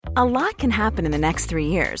A lot can happen in the next 3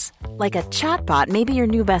 years. Like a chatbot may be your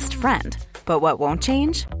new best friend. But what won't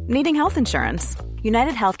change? Needing health insurance.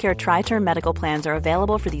 United Healthcare Tri-Term Medical Plans are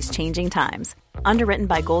available for these changing times. Underwritten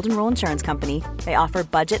by Golden Rule Insurance Company, they offer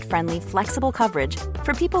budget-friendly, flexible coverage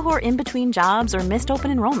for people who are in between jobs or missed open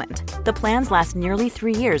enrollment. The plans last nearly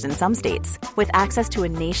 3 years in some states, with access to a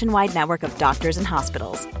nationwide network of doctors and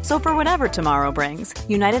hospitals. So for whatever tomorrow brings,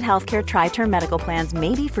 United Healthcare Tri-Term Medical Plans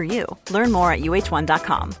may be for you. Learn more at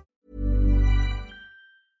uh1.com.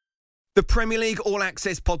 The Premier League All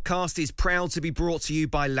Access podcast is proud to be brought to you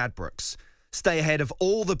by Ladbrokes. Stay ahead of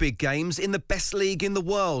all the big games in the best league in the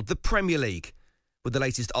world, the Premier League. With the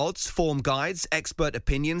latest odds, form guides, expert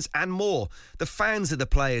opinions and more, the fans are the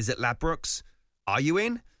players at Ladbrokes. Are you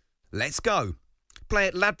in? Let's go. Play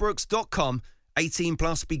at ladbrokes.com, 18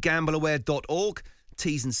 plus, begambleaware.org.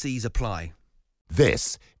 T's and C's apply.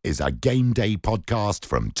 This is a Game Day podcast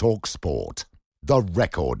from TalkSport. The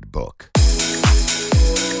Record Book.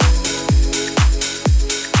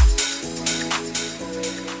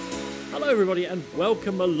 Hello everybody and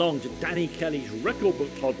welcome along to Danny Kelly's Record Book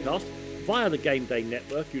podcast via the Game Day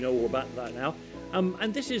Network. You know all about that now.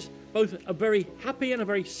 And this is both a very happy and a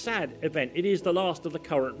very sad event. It is the last of the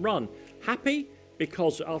current run. Happy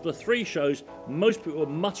because after 3 shows, most people were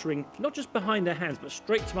muttering, not just behind their hands, but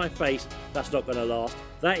straight to my face, that's not going to last,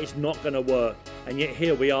 that is not going to work. And yet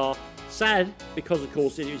here we are. Sad because, of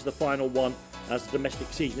course, it is the final one as the domestic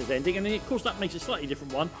season is ending. And of course, that makes a slightly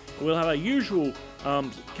different one. We'll have our usual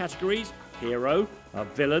categories: hero,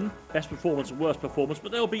 villain, best performance and worst performance,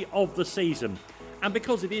 but they'll be of the season. And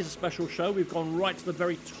because it is a special show, we've gone right to the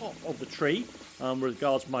very top of the tree with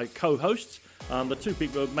regards to my co-hosts. The 2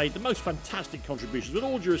 people who have made the most fantastic contributions, with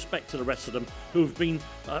all due respect to the rest of them, who have been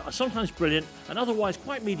sometimes brilliant and otherwise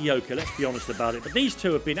quite mediocre, let's be honest about it. But these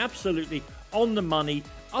 2 have been absolutely on the money,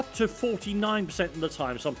 up to 49% of the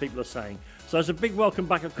time, some people are saying. So there's a big welcome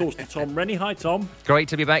back, of course, to Tom Rennie. Hi, Tom. Great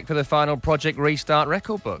to be back for the final Project Restart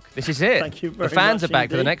Record Book. This is it. Thank you very much. The fans are back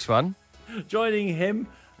indeed. for the next one. Joining him,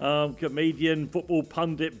 comedian, football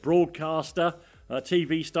pundit, broadcaster,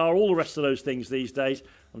 TV star, all the rest of those things these days.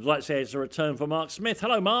 I'd like to say it's a return for Mark Smith.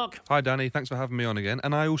 Hello, Mark. Hi, Danny. Thanks for having me on again.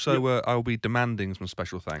 And I also, I'll be demanding some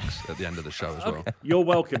special thanks at the end of the show as well. You're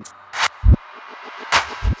welcome.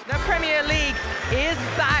 The Premier League is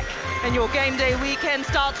back, and your game day weekend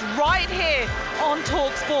starts right here on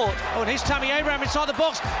TalkSport. Oh, and here's Tammy Abraham inside the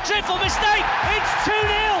box. Dreadful mistake. It's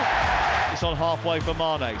 2-0. It's on halfway for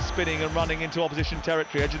Mane, spinning and running into opposition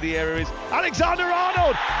territory. Edge of the area is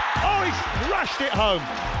Alexander-Arnold. Oh, he's thrashed it home.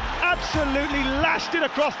 Absolutely lashed it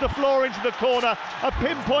across the floor into the corner. A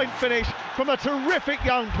pinpoint finish from a terrific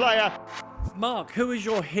young player. Mark, who is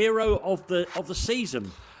your hero of the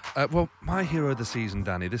season? Well, my hero of the season,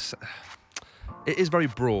 Danny, it is very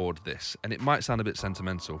broad, this, and it might sound a bit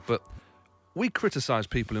sentimental, but we criticise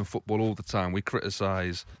people in football all the time. We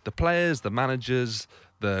criticise the players, the managers,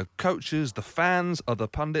 the coaches, the fans, other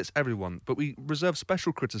pundits, everyone. But we reserve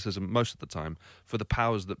special criticism most of the time for the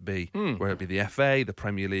powers that be, whether it be the FA, the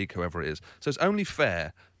Premier League, whoever it is. So it's only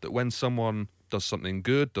fair that when someone does something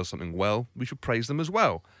good, does something well, we should praise them as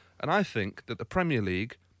well. And I think that the Premier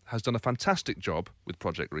League has done a fantastic job with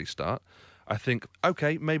Project Restart. I think,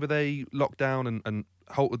 OK, maybe they locked down and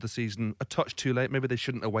halted the season a touch too late. Maybe they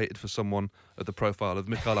shouldn't have waited for someone of the profile of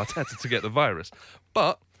Mikel Arteta to get the virus.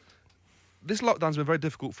 But this lockdown's been very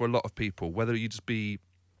difficult for a lot of people, whether you just be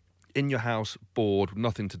in your house, bored, with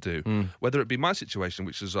nothing to do. Whether it be my situation,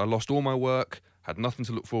 which is I lost all my work, had nothing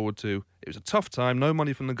to look forward to. It was a tough time, no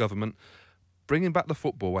money from the government. Bringing back the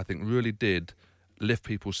football, I think, really did lift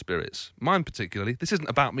people's spirits. Mine particularly. This isn't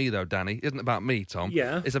about me, though, Danny. It isn't about me, Tom.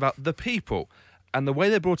 Yeah. It's about the people. And the way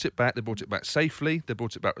they brought it back safely, they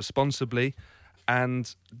brought it back responsibly.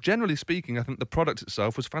 And generally speaking, I think the product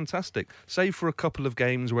itself was fantastic. Save for a couple of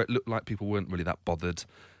games where it looked like people weren't really that bothered.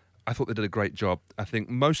 I thought they did a great job. I think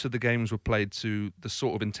most of the games were played to the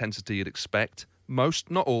sort of intensity you'd expect.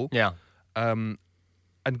 Most, not all. Yeah.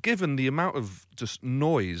 And given the amount of just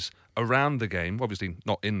noise around the game, obviously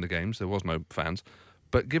not in the games, there was no fans,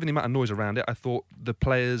 but given the amount of noise around it, I thought the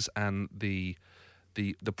players and the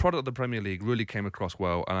product of the Premier League really came across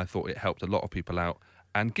well, and I thought it helped a lot of people out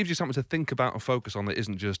and gives you something to think about and focus on that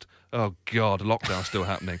isn't just, oh God, lockdown's still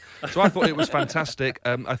happening. So I thought it was fantastic.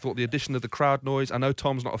 I thought the addition of the crowd noise, I know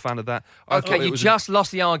Tom's not a fan of that. Okay, you just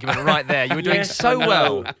lost the argument right there. You were doing so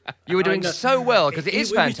well. You were doing so well, because it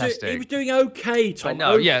is fantastic. He was doing okay, Tom. I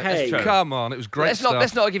know, okay. yeah, that's true. Come on, it was great stuff.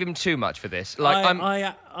 Let's not give him too much for this.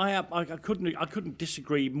 I couldn't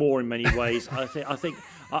disagree more in many ways. I think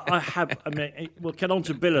I get on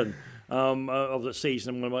to Billen. of the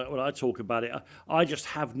season when I talk about it. I just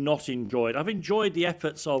have not enjoyed. I've enjoyed the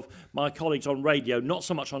efforts of my colleagues on radio, not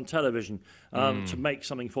so much on television, to make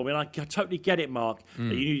something for me. And I totally get it, Mark,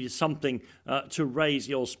 that you needed something to raise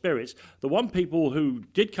your spirits. The one people who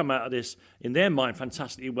did come out of this, in their mind,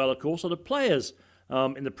 fantastically well, of course, are the players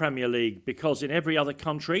in the Premier League, because in every other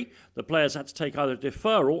country, the players had to take either a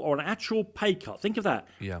deferral or an actual pay cut. Think of that.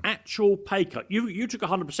 Yeah. Actual pay cut. You took a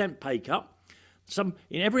 100% pay cut.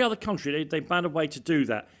 In every other country, they found a way to do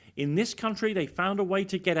that. In this country, they found a way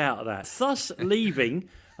to get out of that. Thus, leaving,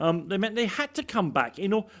 they meant they had to come back.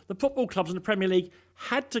 The football clubs in the Premier League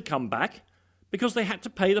had to come back because they had to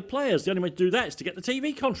pay the players. The only way to do that is to get the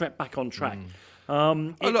TV contract back on track.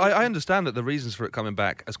 I understand that the reasons for it coming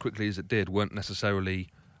back as quickly as it did weren't necessarily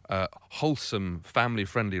wholesome,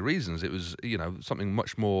 family-friendly reasons. It was, something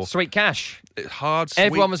much more... Sweet cash. Hard, sweet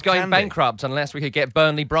Everyone was going candy. bankrupt unless we could get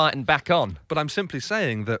Burnley Brighton back on. But I'm simply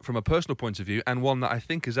saying that from a personal point of view, and one that I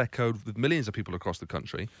think is echoed with millions of people across the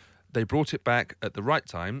country, they brought it back at the right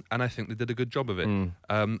time, and I think they did a good job of it.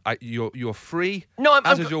 You're free,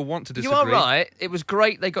 as is your want to disagree. You are right. It was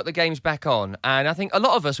great they got the games back on, and I think a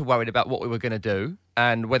lot of us were worried about what we were going to do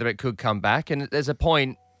and whether it could come back. And there's a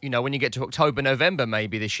point, when you get to October, November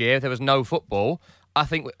maybe this year, if there was no football, I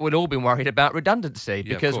think we'd all been worried about redundancy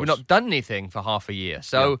because we've not done anything for half a year.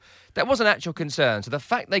 So that was an actual concern. So the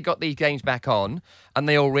fact they got these games back on and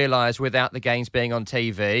they all realised without the games being on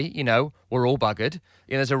TV, we're all buggered.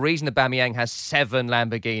 There's a reason Aubameyang has 7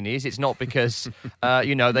 Lamborghinis. It's not because,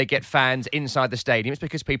 they get fans inside the stadium. It's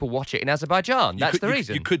because people watch it in Azerbaijan. That's the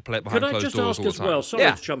reason. You could play it behind closed doors all the time. Could I just ask as well,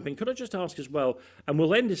 sorry to jump in, could I just ask as well, and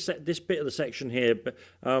we'll end this bit of the section here,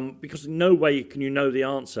 because in no way can you know the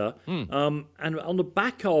answer. And on the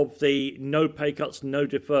back of the no pay cuts, no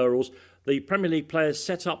deferrals, the Premier League players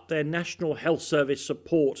set up their National Health Service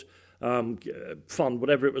Support Fund,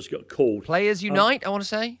 whatever it was called. Players Unite, I want to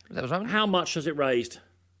say. That was right. How much has it raised?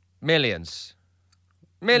 Millions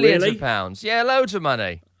Really? of pounds. Yeah, loads of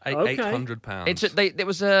money. £800.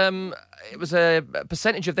 It was a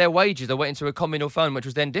percentage of their wages that went into a communal fund, which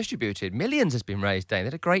was then distributed. Millions has been raised, Dane.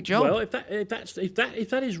 They did a great job. Well, if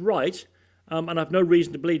that is right, and I've no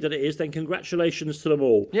reason to believe that it is, then congratulations to them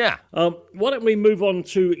all. Yeah. Why don't we move on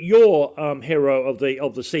to your hero of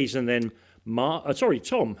the season then,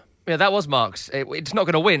 Tom? Yeah, that was Mark's. It's not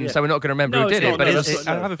going to win, so we're not going to remember who did it. But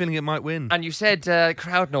I have a feeling it might win. And you said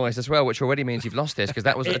crowd noise as well, which already means you've lost this because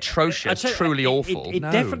that was atrocious, truly awful. It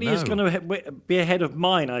definitely is going to be ahead of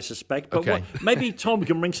mine, I suspect. But maybe Tom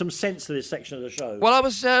can bring some sense to this section of the show. Well, I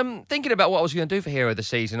was thinking about what I was going to do for Hero of the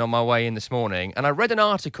Season on my way in this morning, and I read an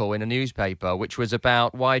article in a newspaper which was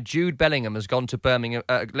about why Jude Bellingham has gone to Birmingham,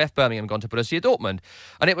 left Birmingham, gone to Borussia Dortmund,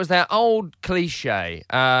 and it was that old cliche,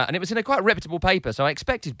 and it was in a quite reputable paper, so I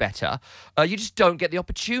expected better. You just don't get the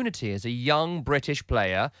opportunity as a young British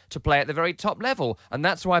player to play at the very top level. And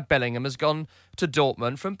that's why Bellingham has gone to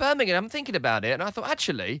Dortmund from Birmingham. I'm thinking about it, and I thought,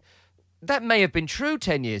 actually, that may have been true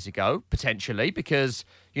 10 years ago, potentially, because,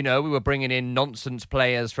 we were bringing in nonsense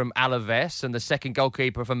players from Alaves and the second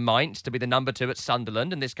goalkeeper from Mainz to be the number 2 at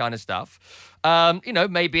Sunderland and this kind of stuff.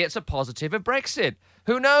 Maybe it's a positive of Brexit.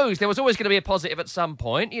 Who knows? There was always going to be a positive at some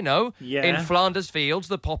point, In Flanders Fields,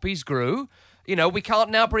 the poppies grew. We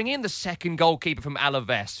can't now bring in the second goalkeeper from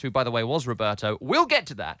Alaves, who, by the way, was Roberto. We'll get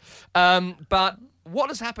to that. But what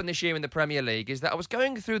has happened this year in the Premier League is that I was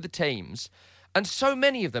going through the teams, and so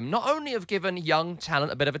many of them not only have given young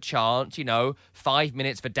talent a bit of a chance, 5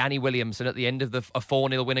 minutes for Danny Williamson at the end of a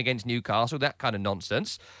 4-0 win against Newcastle, that kind of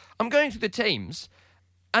nonsense. I'm going through the teams,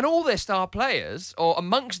 and all their star players, or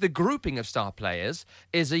amongst the grouping of star players,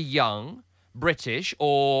 is a young British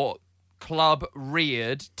or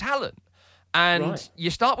club-reared talent. And you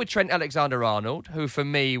start with Trent Alexander-Arnold, who for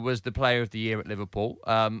me was the player of the year at Liverpool.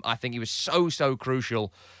 I think he was so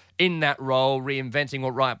crucial in that role, reinventing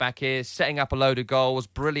what right back is, setting up a load of goals,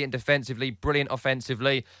 brilliant defensively, brilliant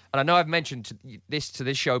offensively. And I know I've mentioned this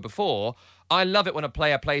show before. I love it when a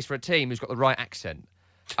player plays for a team who's got the right accent.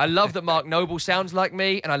 I love that Mark Noble sounds like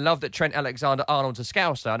me, and I love that Trent Alexander-Arnold's a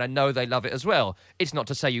Scouser, and I know they love it as well. It's not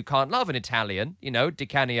to say you can't love an Italian, Di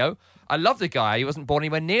Canio. I love the guy. He wasn't born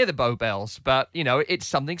anywhere near the Bow Bells, but, it's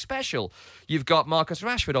something special. You've got Marcus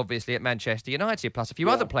Rashford, obviously, at Manchester United, plus a few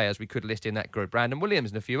other players we could list in that group. Brandon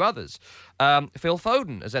Williams and a few others. Phil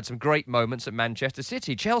Foden has had some great moments at Manchester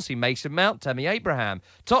City. Chelsea, Mason Mount, Tammy Abraham.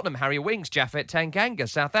 Tottenham, Harry Winks, Japhet Tanganga.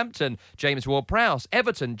 Southampton, James Ward-Prowse.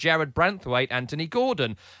 Everton, Jared Branthwaite, Anthony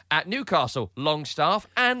Gordon. At Newcastle, Longstaff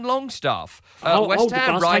and West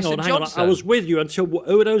Ham, Rice and Johnson. I was with you until,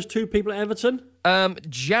 who are those two people at Everton?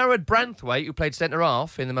 Jared Branthwaite, who played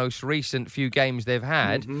centre-half in the most recent few games they've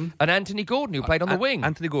had, and Anthony Gordon, who played on the wing.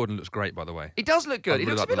 Anthony Gordon looks great, by the way. He does look good. He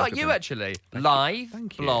looks a bit like you, actually. Lithe,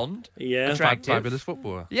 blonde, attractive. Fabulous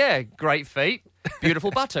footballer. Yeah, great feet,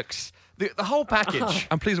 beautiful buttocks. The whole package.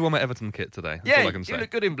 I'm pleased I wore my Everton kit today. That's all I can say. You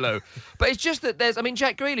look good in blue. But it's just that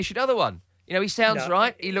Jack Grealish, another one. You know, he sounds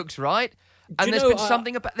right, he looks right. And there's been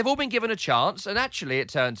something about... They've all been given a chance, and actually, it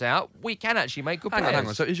turns out, we can actually make good players. Hang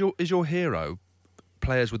on. So is your hero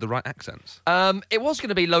players with the right accents? It was going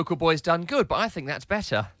to be local boys done good, but I think that's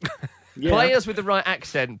better. Players with the right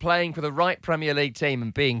accent, playing for the right Premier League team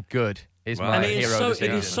and being good is my hero. It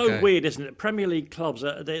is so weird, isn't it? Premier League clubs,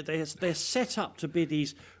 they're set up to be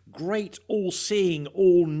these great, all-seeing,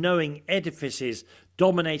 all-knowing edifices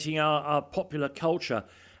dominating our popular culture,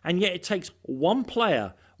 and yet it takes one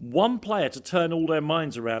player to turn all their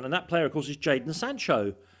minds around, and that player, of course, is Jadon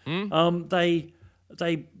Sancho. They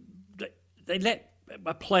let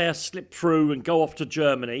a player slip through and go off to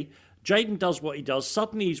Germany. Jadon does what he does.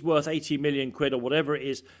 Suddenly he's worth 80 million quid or whatever it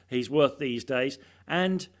is he's worth these days.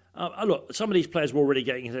 And look, some of these players were already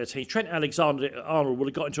getting into their teams. Trent Alexander-Arnold would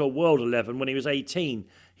have got into a World 11 when he was 18.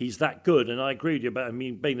 He's that good, and I agree with you about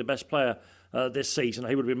him being the best player this season.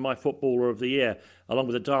 He would have been my footballer of the year, along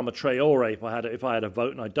with Adama Traore if I had a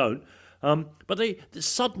vote, and I don't. But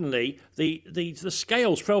suddenly the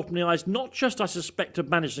scales fell from the eyes, not just, I suspect, of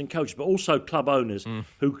managers and coaches, but also club owners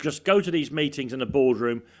who just go to these meetings in the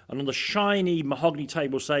boardroom and on the shiny mahogany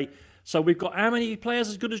table say, so we've got how many players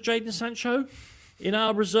as good as Jadon Sancho in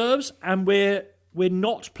our reserves, and we're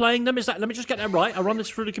not playing them? Let me just get that right. I'll run this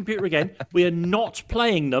through the computer again. We are not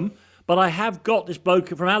playing them. But I have got this bloke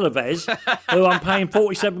from Alaves who I'm paying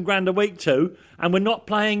 47 grand a week to, and we're not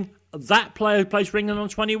playing that player who plays for England on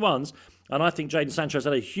 21s. And I think Jadon Sancho's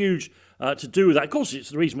had a huge to do with that. Of course, it's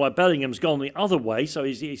the reason why Bellingham's gone the other way, so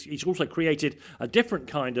he's also created a different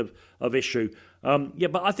kind of issue.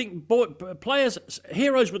 But I think players,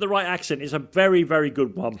 heroes with the right accent is a very, very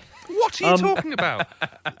good one. What are you talking about?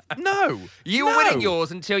 No. You were winning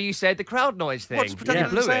yours until you said the crowd noise thing. Just pretend I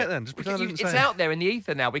didn't say it then. Just pretend I didn't say it. It's out there in the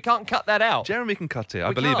ether now. We can't cut that out. Jeremy can cut it.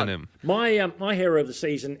 I believe in him. My hero of the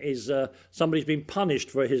season is somebody who's been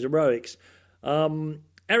punished for his heroics.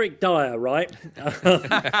 Eric Dyer, right?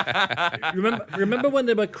 remember when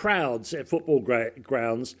there were crowds at football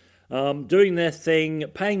grounds doing their thing,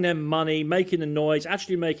 paying them money, making the noise,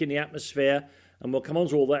 actually making the atmosphere, and we'll come on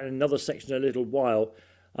to all that in another section in a little while.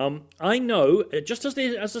 I know, just as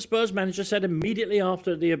the Spurs manager said immediately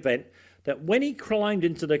after the event, that when he climbed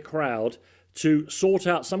into the crowd to sort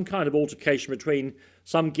out some kind of altercation between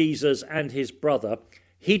some geezers and his brother,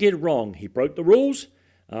 he did wrong. He broke the rules.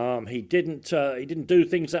 He didn't do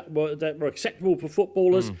things that were acceptable for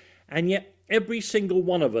footballers, and yet every single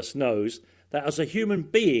one of us knows that as a human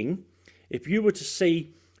being, if you were to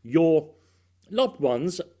see your loved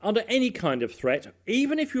ones under any kind of threat,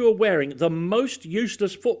 even if you were wearing the most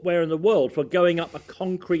useless footwear in the world for going up a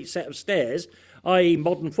concrete set of stairs, i.e.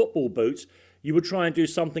 modern football boots, you would try and do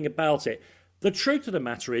something about it. The truth of the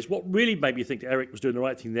matter is, what really made me think that Eric was doing the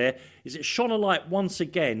right thing there is it shone a light once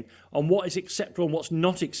again on what is acceptable and what's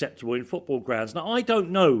not acceptable in football grounds. Now, I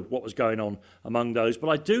don't know what was going on among those, but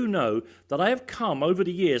I do know that I have come over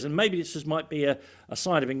the years, and maybe this might be a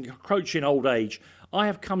sign of encroaching old age, I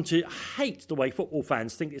have come to hate the way football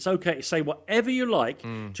fans think it's okay to say whatever you like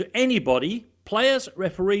to anybody, players,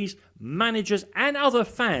 referees, managers, and other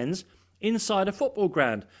fans inside a football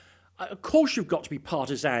ground. Of course you've got to be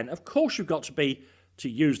partisan. Of course you've got to be, to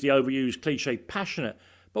use the overused cliche, passionate.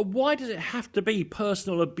 But why does it have to be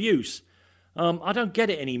personal abuse? I don't get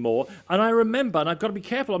it anymore. And I remember, and I've got to be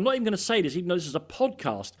careful, I'm not even going to say this, even though this is a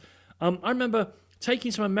podcast. I remember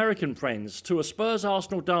taking some American friends to a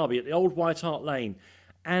Spurs-Arsenal derby at the old White Hart Lane,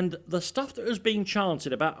 and the stuff that was being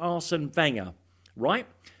chanted about Arsene Wenger, right?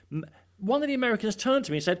 One of the Americans turned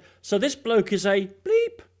to me and said, so this bloke is a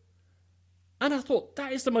bleep. And I thought,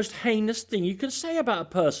 that is the most heinous thing you can say about a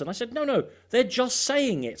person. I said, no, they're just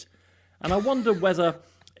saying it. And I wonder whether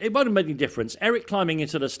it won't have made any difference. Eric climbing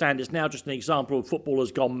into the stand is now just an example of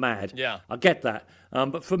footballers gone mad. Yeah. I get that.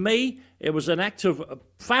 But for me, it was an act of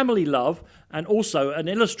family love and also an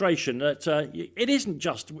illustration that it isn't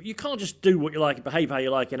just, you can't just do what you like and behave how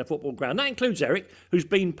you like in a football ground. That includes Eric, who's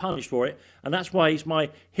been punished for it. And that's why he's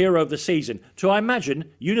my hero of the season. To, I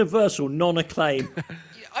imagine, universal non-acclaim.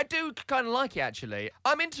 I do kind of like it, actually.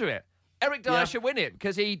 I'm into it. Eric Dyer should win it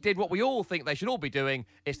because he did what we all think they should all be doing.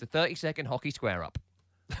 It's the 30-second hockey square-up.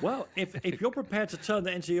 Well, if you're prepared to turn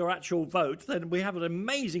that into your actual vote, then we have an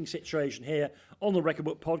amazing situation here on the Record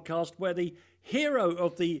Book podcast where the hero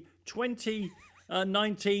of the 20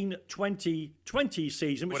 1920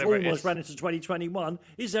 season, which Whatever it almost is. ran into 2021,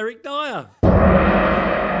 is Eric Dyer.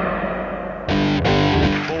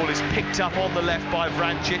 Ball is picked up on the left by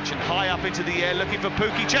Vrancic and high up into the air, looking for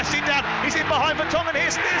Pookie. Chesting down, he's in behind Vertonghen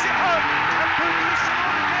here, steers it home, and Pookie is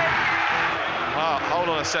scored again. Hold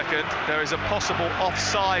on a second, there is a possible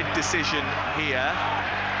offside decision here.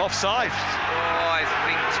 Offside. I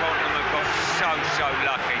think Tottenham have got so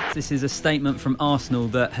lucky. This is a statement from Arsenal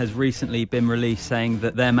that has recently been released saying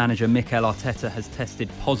that their manager Mikel Arteta has tested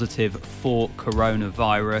positive for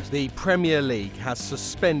coronavirus. The Premier League has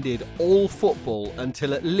suspended all football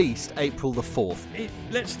until at least April the 4th.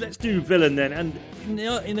 Let's do villain then, and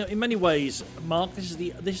in many ways, Mark, this is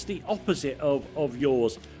the opposite of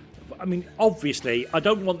yours. I mean, obviously, I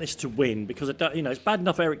don't want this to win because it's bad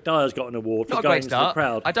enough Eric Dyer's got an award for Not a going great into start. the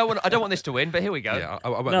crowd. I don't want this to win, but here we go. Yeah, I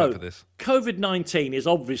won't vote for this. COVID-19 is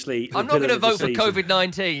obviously. I'm not going to vote for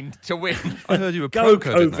COVID-19 to win. I heard you were Go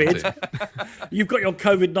pro-COVID-19. COVID. You've got your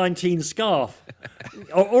COVID-19 scarf.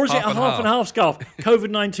 Or is it a half and half scarf?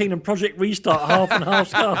 COVID-19 and Project Restart, half and half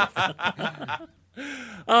scarf.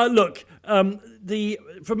 Look,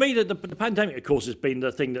 for me, the pandemic, of course, has been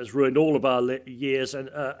the thing that's ruined all of our years,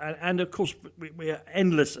 and of course, we have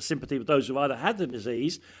endless sympathy with those who've either had the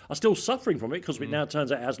disease, are still suffering from it, because it now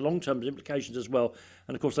turns out it has long-term implications as well,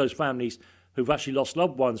 and of course, those families who've actually lost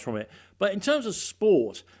loved ones from it. But in terms of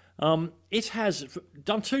sport, it has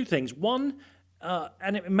done two things. One,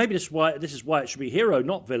 maybe this is why it should be hero,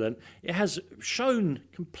 not villain. It has shown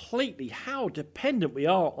completely how dependent we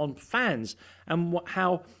are on fans and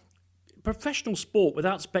how professional sport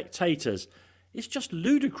without spectators is just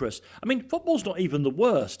ludicrous. I mean, football's not even the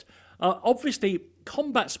worst. Obviously,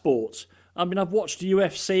 combat sports. I mean, I've watched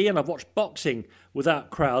UFC and I've watched boxing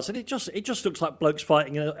without crowds, and it just looks like blokes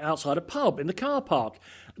fighting outside a pub in the car park.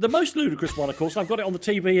 The most ludicrous one, of course, and I've got it on the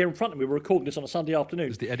TV here in front of me. We're recording this on a Sunday afternoon.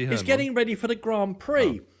 It's the Eddie Hearn It's getting ready for the Grand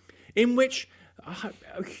Prix, in which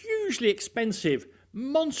hugely expensive,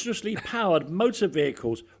 monstrously powered motor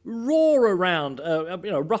vehicles roar around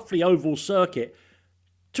a roughly oval circuit.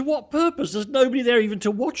 To what purpose? There's nobody there even to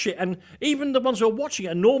watch it, and even the ones who are watching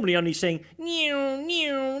it are normally only saying "new,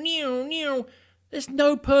 new, new, new." There's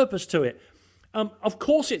no purpose to it. Of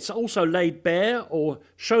course, it's also laid bare or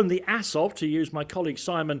shown the ass of, to use my colleague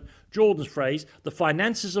Simon Jordan's phrase, the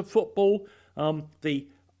finances of football, the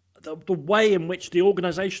way in which the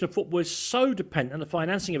organisation of football is so dependent, and the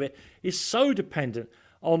financing of it is so dependent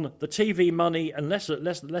on the TV money and less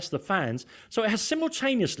the fans. So it has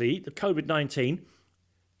simultaneously, the COVID-19,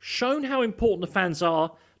 shown how important the fans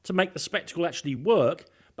are to make the spectacle actually work,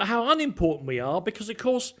 but how unimportant we are because, of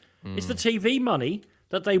course, it's the TV money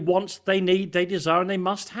that they want, they need, they desire, and they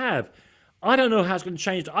must have. I don't know how it's going to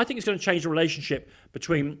change. I think it's going to change the relationship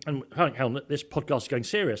between, and hang on, this podcast is going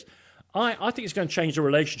serious. I think it's going to change the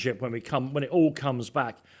relationship when it all comes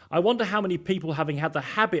back. I wonder how many people, having had the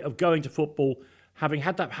habit of going to football, having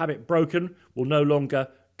had that habit broken, will no longer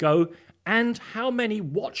go, and how many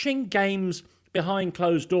watching games behind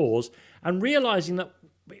closed doors and realising that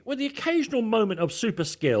with the occasional moment of super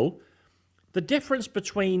skill, the difference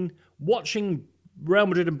between watching Real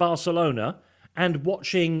Madrid and Barcelona and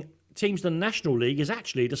watching teams in the National League is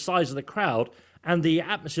actually the size of the crowd and the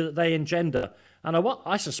atmosphere that they engender. And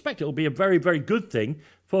I suspect it will be a very, very good thing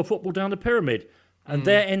for football down the pyramid. And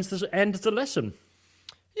there ends the lesson.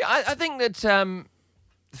 Yeah, I think that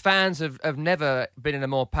fans have never been in a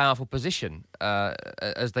more powerful position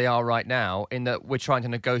as they are right now, in that we're trying to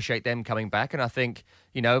negotiate them coming back. And I think,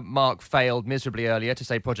 Mark failed miserably earlier to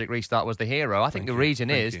say Project Restart was the hero. I think the reason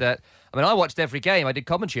is that, I watched every game. I did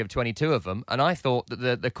commentary of 22 of them, and I thought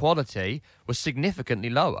that the quality was significantly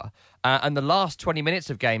lower. And the last 20 minutes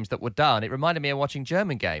of games that were done, it reminded me of watching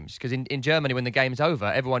German games, because in Germany, when the game's over,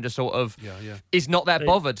 everyone just sort of is not that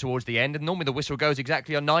bothered towards the end, and normally the whistle goes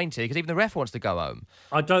exactly on 90, because even the ref wants to go home.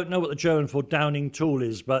 I don't know what the German for Downing tool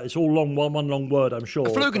is, but it's all one long word, I'm sure.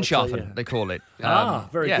 Flugenschaffen, they call it.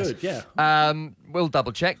 Very good, yeah. We'll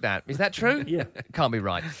double check that. Is that true? Yeah. Can't be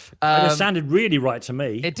right. It sounded really right to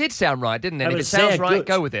me. It did sound right, didn't it? And if it sounds right,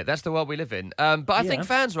 go with it. That's the world we live in. But I think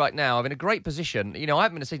fans right now are in a great position. I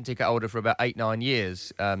haven't been a season ticket holder for about 8-9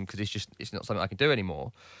 years because it's not something I can do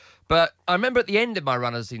anymore. But I remember at the end of my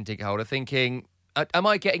run as a season ticket holder thinking, am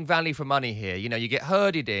I getting value for money here? You get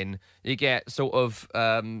herded in, you get sort of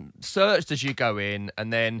searched as you go in,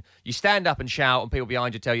 and then you stand up and shout and people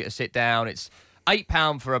behind you tell you to sit down. It's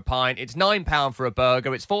 £8 for a pint, it's £9 for a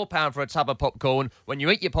burger, it's £4 for a tub of popcorn. When you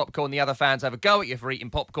eat your popcorn, the other fans have a go at you for eating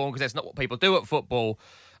popcorn because that's not what people do at football.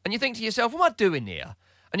 And you think to yourself, what am I doing here?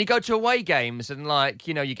 And you go to away games and, like,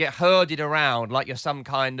 you know, you get herded around like you're some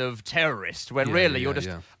kind of terrorist when really you're just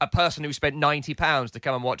a person who spent £90 to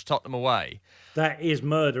come and watch Tottenham away. That is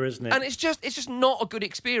murder, isn't it? And it's just not a good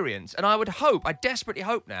experience. And I desperately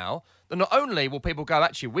hope now that not only will people go,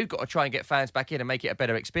 actually, we've got to try and get fans back in and make it a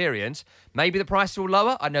better experience. Maybe the price will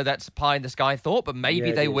lower. I know that's a pie-in-the-sky thought, but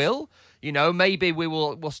maybe they will. You know, maybe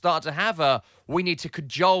we'll start to have we need to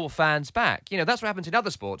cajole fans back. You know, that's what happens in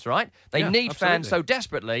other sports, right? They need fans so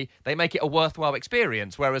desperately, they make it a worthwhile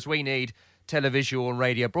experience, whereas we need televisual and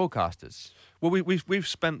radio broadcasters. Well, we've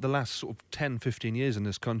spent the last sort of 10, 15 years in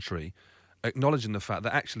this country acknowledging the fact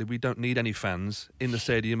that actually we don't need any fans in the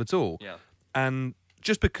stadium at all. Yeah. And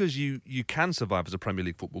just because you can survive as a Premier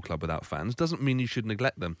League football club without fans doesn't mean you should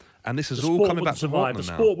neglect them. And this is all coming back to haunt them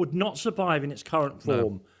now. The sport would not survive in its current form.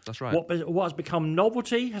 No, that's right. What has become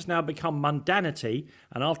novelty has now become mundanity,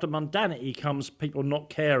 and after mundanity comes people not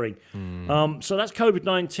caring. So that's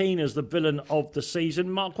COVID-19 as the villain of the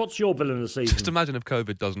season. Mark, what's your villain of the season? Just imagine if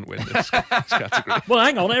COVID doesn't win this category. Well,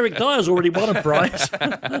 hang on, Eric Dyer's already won a prize.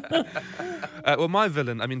 Well, my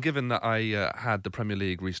villain, I mean, given that I had the Premier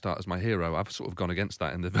League restart as my hero, I've sort of gone against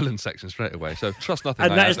that in the villain section straight away. So trust nothing.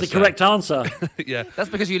 And that is the correct answer. Yeah. That's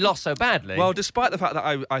because you lost so badly. Well, despite the fact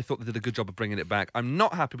that I thought they did a good job of bringing it back, I'm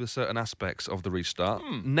not happy with certain aspects of the restart,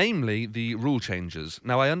 namely the rule changes.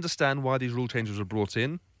 Now, I understand why these rule changes were brought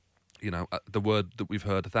in. You know, the word that we've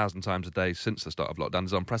heard 1,000 times a day since the start of lockdown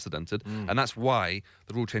is unprecedented, and that's why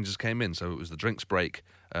the rule changes came in. So it was the drinks break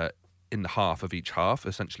in the half of each half,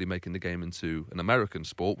 essentially making the game into an American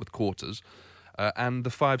sport with quarters, and the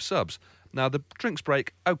 5 subs. Now, the drinks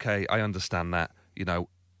break, okay, I understand that. You know,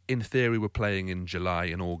 in theory, we're playing in July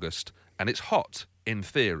and August, and it's hot, in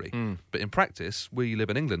theory. But in practice, we live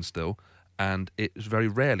in England still, and it's very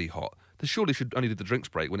rarely hot. They surely should only do the drinks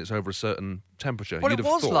break when it's over a certain temperature. Well, You'd it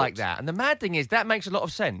have was thought. like that. And the mad thing is, that makes a lot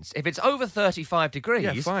of sense. If it's over 35 degrees,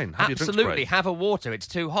 Yeah, fine. Have your drinks absolutely break. have a water. It's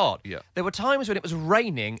too hot. Yeah. There were times when it was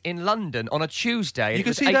raining in London on a Tuesday. And You it could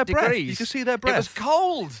was see 8 their breath. degrees. You could see their It was breath.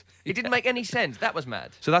 cold. It didn't make any sense. That was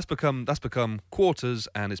mad. So that's become quarters,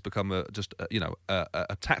 and it's become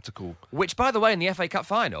a tactical. Which, by the way, in the FA Cup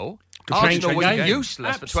final, Change Arsenal the were game.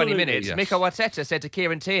 useless for 20 Absolutely. minutes. Yes. Mikel Arteta said to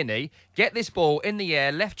Kieran Tierney, get this ball in the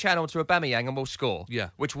air, left channel to Aubameyang, and we'll score. Yeah.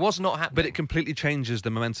 Which was not happening. But it completely changes the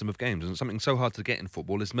momentum of games, and something so hard to get in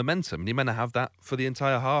football is momentum. And you're meant to have that for the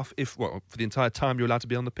entire half, for the entire time you're allowed to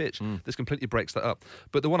be on the pitch. This completely breaks that up.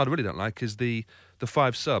 But the one I really don't like is the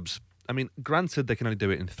 5 subs. I mean, granted, they can only do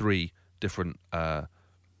it in 3 different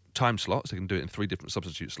time slots. They can do it in 3 different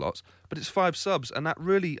substitute slots. But it's 5 subs, and that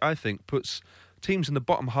really, I think, puts teams in the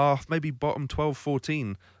bottom half, maybe bottom 12,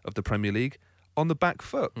 14 of the Premier League, on the back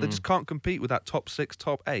foot. They just can't compete with that top 6,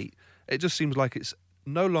 top 8. It just seems like it's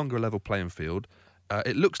no longer a level playing field.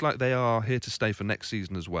 It looks like they are here to stay for next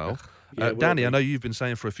season as well. Danny, I know you've been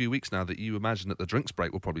saying for a few weeks now that you imagine that the drinks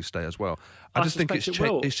break will probably stay as well. I just think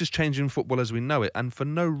it's just changing football as we know it, and for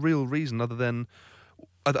no real reason other than,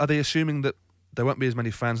 are they assuming that there won't be as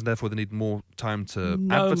many fans and therefore they need more time to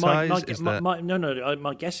advertise?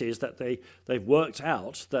 My guess is that they've worked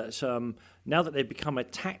out that now that they've become a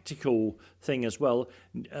tactical thing as well,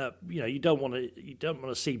 you don't want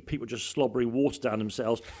to see people just slobbering water down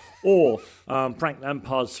themselves, or Frank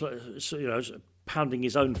Lampard, pounding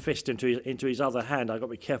his own fist into his other hand. I've got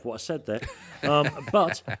to be careful what I said there.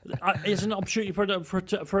 But it's an opportunity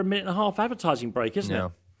for a minute and a half advertising break, isn't it?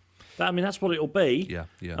 That's what it'll be. Yeah.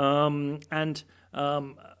 And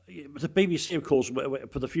the BBC, of course,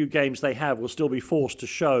 for the few games they have, will still be forced to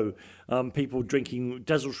show people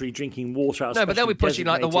desultory drinking water out. No, but they'll be pushing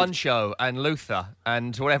like the One Show and Luther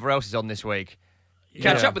and whatever else is on this week.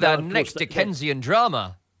 Catch up with our next Dickensian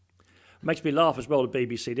drama. Makes me laugh as well, the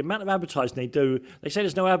BBC. The amount of advertising they do. They say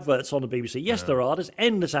there's no adverts on the BBC. Yes, there are. There's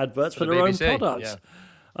endless adverts for their BBC, own products.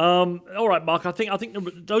 Yeah. All right, Mark. I think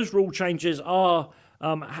those rule changes are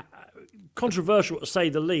controversial to say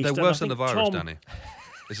the least. They're worse than the virus, Danny.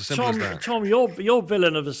 It's as simple as that. Tom, your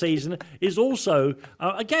villain of the season is also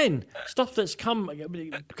again stuff that's come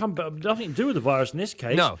nothing to do with the virus in this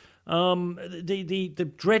case. No.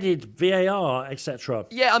 The dreaded VAR, etc.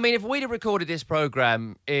 Yeah, I mean, if we'd have recorded this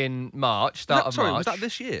programme in March, March... was that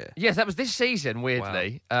this year? Yes, that was this season,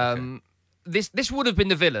 weirdly. Wow. Okay. This would have been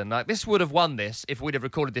the villain. Like, this would have won this if we'd have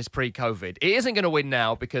recorded this pre-COVID. It isn't going to win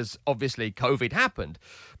now because, obviously, COVID happened.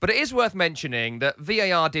 But it is worth mentioning that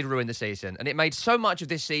VAR did ruin the season, and it made so much of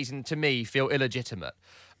this season, to me, feel illegitimate.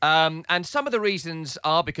 And some of the reasons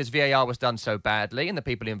are because VAR was done so badly and the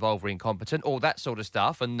people involved were incompetent, all that sort of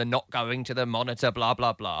stuff, and the not going to the monitor, blah,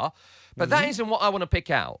 blah, blah. But that isn't what I want to pick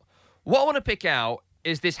out. What I want to pick out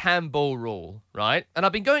is this handball rule, right? And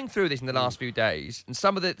I've been going through this in the last few days, and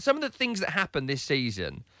some of the things that happened this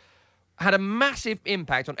season had a massive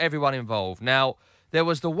impact on everyone involved. Now, there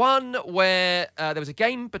was the one where there was a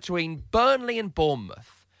game between Burnley and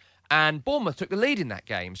Bournemouth, and Bournemouth took the lead in that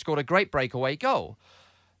game, scored a great breakaway goal.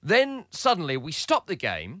 Then suddenly we stopped the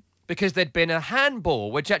game because there'd been a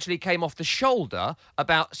handball which actually came off the shoulder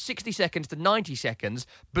about 60 seconds to 90 seconds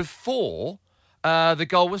before the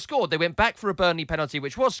goal was scored. They went back for a Burnley penalty,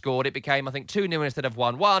 which was scored. It became, I think, 2-0 instead of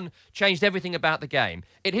 1-1. Changed everything about the game.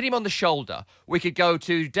 It hit him on the shoulder. We could go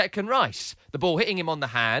to Declan Rice, the ball hitting him on the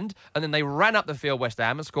hand, and then they ran up the field, West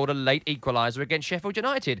Ham, and scored a late equaliser against Sheffield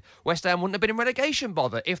United. West Ham wouldn't have been in relegation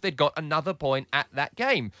bother if they'd got another point at that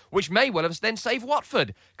game, which may well have then saved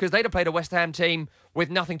Watford, because they'd have played a West Ham team with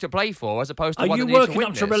nothing to play for, as opposed to one that needs to win this. Are you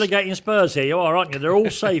working up to relegating Spurs here? You are, aren't you? They're all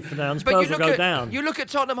safe now, and Spurs will go down. You look at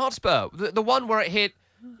Tottenham Hotspur, the one where it hit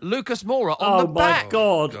Lucas Moura on the back.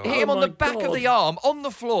 Oh, my God. It hit him on the back of the arm, on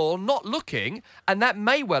the floor, not looking, and that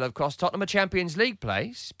may well have cost Tottenham a Champions League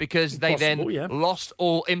place, because they lost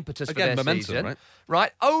all impetus for their momentum, season.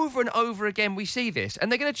 Right? Over and over again we see this, and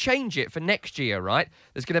they're going to change it for next year, right?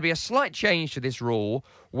 There's going to be a slight change to this rule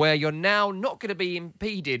where you're now not going to be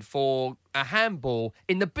impeded for a handball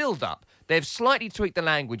in the build-up. They've slightly tweaked the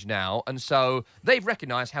language now, and so they've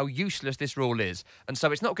recognised how useless this rule is. And so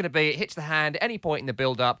it's not going to be, it hits the hand at any point in the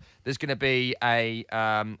build-up, there's going to be a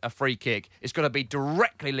free kick. It's got to be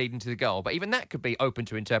directly leading to the goal. But even that could be open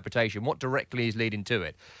to interpretation. What directly is leading to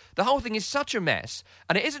it? The whole thing is such a mess,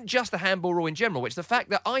 and it isn't just the handball rule in general. It's the fact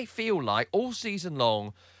that I feel like all season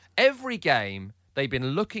long, every game, they've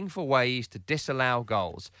been looking for ways to disallow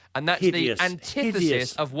goals. And that's the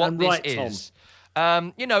antithesis of what this is.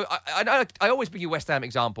 You know, I always bring you West Ham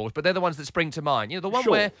examples, but they're the ones that spring to mind. You know, the one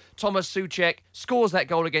where Thomas Souček scores that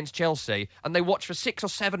goal against Chelsea and they watch for 6 or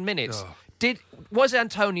 7 minutes. Was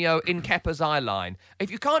Antonio in Kepa's eye line?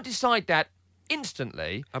 If you can't decide that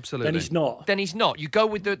instantly, absolutely, then he's not. You go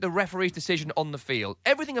with the referee's decision on the field.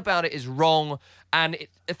 Everything about it is wrong, and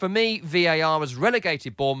for me, VAR has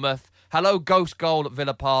relegated Bournemouth. Hello, ghost goal at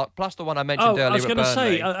Villa Park, plus the one I mentioned earlier. I was going to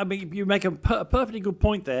say, I mean, you make a perfectly good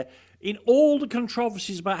point there. In all the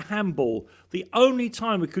controversies about handball, the only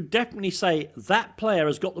time we could definitely say that player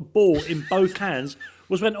has got the ball in both hands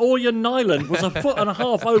was when Orjan Nyland was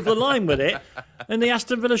 1.5 feet over the line with it in the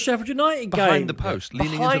Aston Villa Sheffield United game. Behind the post,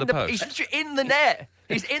 leaning into the post. He's in the net.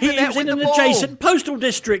 He's in the net. He was in an adjacent postal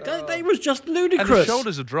district. It was just ludicrous. And his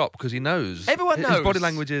shoulders are dropped because he knows. Everyone knows. His body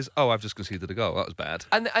language is, I've just conceded a goal. That was bad.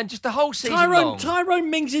 And just the whole season long. Tyrone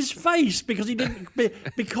Mings' face because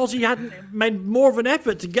he hadn't made more of an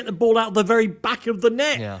effort to get the ball out of the very back of the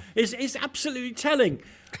net. Yeah. It's absolutely telling.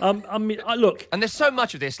 I mean, look. And there's so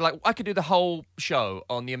much of this. Like, I could do the whole show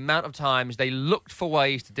on the amount of times they looked for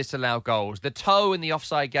ways to disallow goals. The toe in the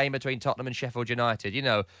offside game between Tottenham and Sheffield United. You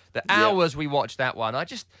know, the hours we watched that one.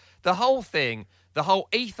 The whole thing, the whole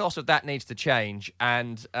ethos of that needs to change.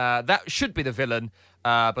 And that should be the villain.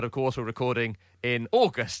 But of course, we're recording in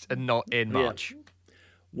August and not in March. Yeah.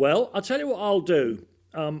 Well, I'll tell you what I'll do.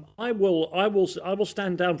 I will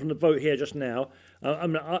stand down from the vote here just now.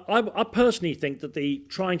 I personally think that the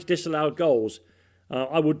trying to disallow goals,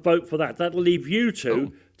 I would vote for that. That'll leave you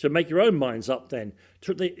two to make your own minds up then.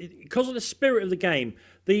 Because of the spirit of the game,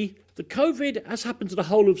 the COVID has happened to the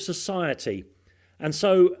whole of society. And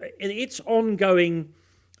so its ongoing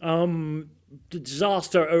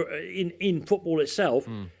disaster in football itself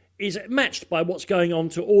is matched by what's going on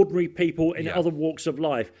to ordinary people in other walks of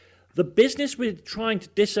life. The business with trying to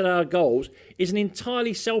disallow goals is an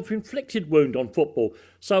entirely self-inflicted wound on football.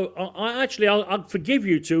 So I'd forgive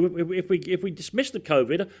you two if we dismiss the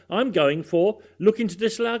COVID. I'm going for looking to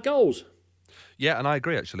disallow goals. Yeah, and I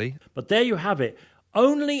agree, actually. But there you have it.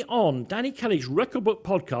 Only on Danny Kelly's Record Book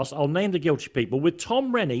podcast, I'll name the guilty people, with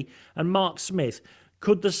Tom Rennie and Mark Smith,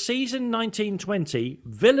 could the season 1920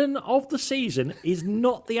 villain of the season is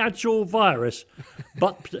not the actual virus,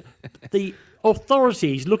 but the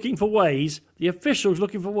authorities looking for ways, the officials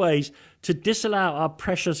looking for ways to disallow our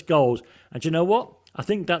precious goals. And you know what? I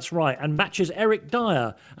think that's right, and matches Eric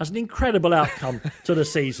Dyer as an incredible outcome to the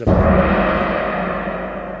season.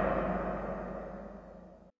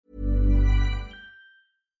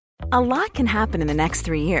 A lot can happen in the next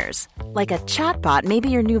 3 years. Like a chatbot may be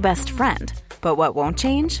your new best friend. But what won't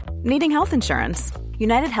change? Needing health insurance.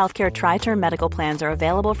 United Healthcare Tri-Term Medical Plans are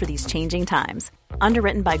available for these changing times.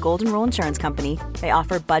 Underwritten by Golden Rule Insurance Company, they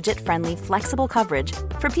offer budget-friendly, flexible coverage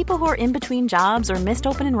for people who are in between jobs or missed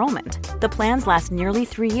open enrollment. The plans last nearly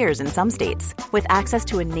 3 years in some states, with access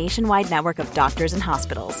to a nationwide network of doctors and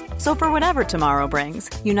hospitals. So for whatever tomorrow brings,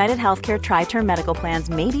 United Healthcare Tri-Term Medical Plans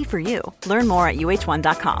may be for you. Learn more at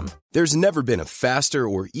uh1.com. There's never been a faster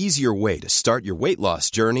or easier way to start your weight loss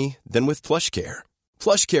journey than with PlushCare.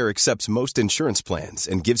 PlushCare accepts most insurance plans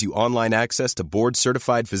and gives you online access to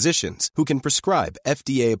board-certified physicians who can prescribe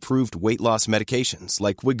FDA-approved weight loss medications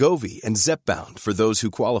like Wegovy and Zepbound for those who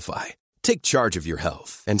qualify. Take charge of your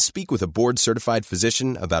health and speak with a board-certified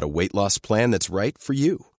physician about a weight loss plan that's right for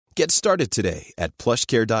you. Get started today at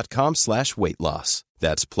plushcare.com/weight loss.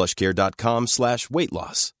 That's plushcare.com/weight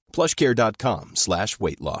loss.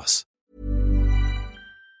 plushcare.com/weight loss.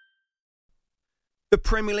 The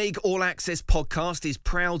Premier League All Access podcast is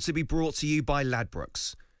proud to be brought to you by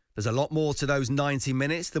Ladbrokes. There's a lot more to those 90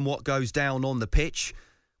 minutes than what goes down on the pitch.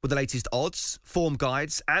 With the latest odds, form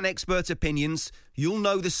guides and expert opinions, you'll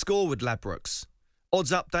know the score with Ladbrokes.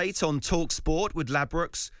 Odds update on Talk Sport with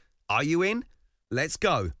Ladbrokes. Are you in? Let's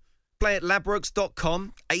go. Play at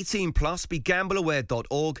ladbrokes.com, 18 plus,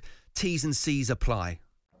 begambleaware.org. T's and C's apply.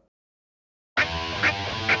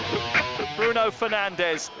 Bruno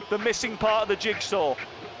Fernandes, the missing part of the jigsaw.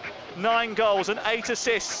 9 goals and 8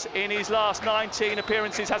 assists in his last 19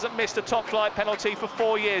 appearances. Hasn't missed a top-flight penalty for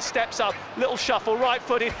 4 years. Steps up, little shuffle,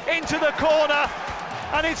 right-footed, into the corner.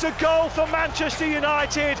 And it's a goal for Manchester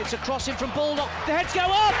United. It's a crossing from Baldock. The heads go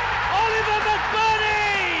up. Oliver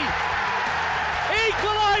McBurney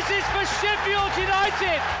equalises for Sheffield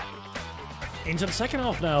United. Into the second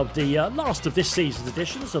half now of the last of this season's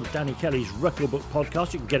editions of Danny Kelly's Record Book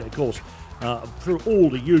podcast. You can get it, of course, through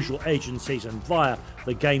all the usual agencies and via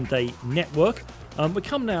the Game Day Network. We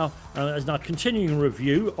come now as our continuing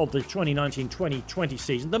review of the 2019-2020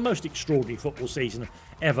 season, the most extraordinary football season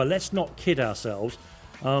ever. Let's not kid ourselves.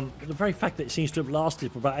 The very fact that it seems to have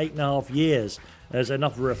lasted for about 8.5 years is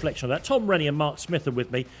enough of a reflection of that. Tom Rennie and Mark Smith are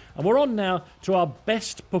with me, and we're on now to our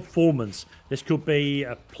best performance. This could be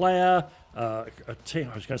a player, a team.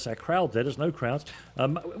 I was going to say a crowd there. There's no crowds.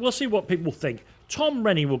 We'll see what people think. Tom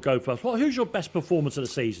Rennie will go first. Who's your best performance of the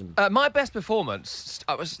season? My best performance,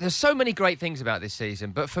 there's so many great things about this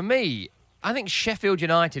season, but for me, I think Sheffield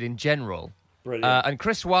United in general, and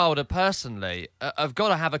Chris Wilder personally, have got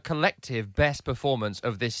to have a collective best performance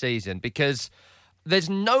of this season, because there's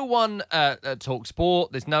no one at Talk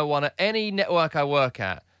Sport, there's no one at any network I work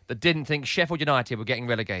at that didn't think Sheffield United were getting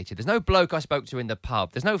relegated. There's no bloke I spoke to in the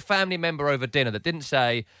pub. There's no family member over dinner that didn't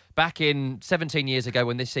say, back in 17 years ago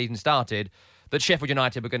when this season started, that Sheffield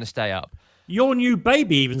United were going to stay up. Your new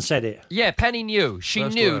baby even said it. Yeah, Penny knew. She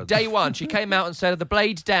First knew. word. Day one, she came out and said, "Are the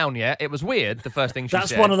blades down yet?" It was weird, the first thing she said.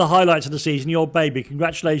 That's one of the highlights of the season, your baby.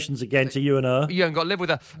 Congratulations again to you and her. You haven't got to live with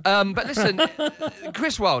her. But listen,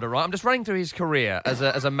 Chris Wilder, right? I'm just running through his career as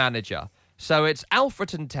a manager. So it's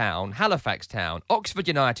Alfreton Town, Halifax Town, Oxford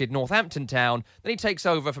United, Northampton Town. Then he takes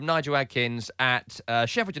over from Nigel Adkins at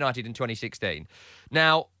Sheffield United in 2016.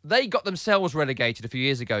 Now, they got themselves relegated a few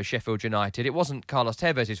years ago, Sheffield United. It wasn't Carlos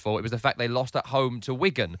Tevez's fault. It was the fact they lost at home to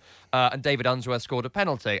Wigan and David Unsworth scored a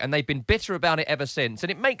penalty. And they've been bitter about it ever since. And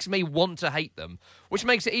it makes me want to hate them, which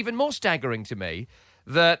makes it even more staggering to me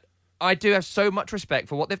that I do have so much respect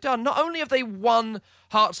for what they've done. Not only have they won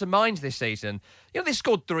hearts and minds this season, they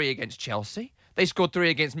scored 3 against Chelsea. They scored 3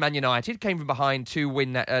 against Man United, came from behind to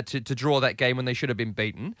win that, to draw that game when they should have been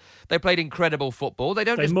beaten. They played incredible football. They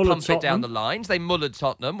don't just pump it down the lines. They mullered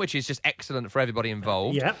Tottenham, which is just excellent for everybody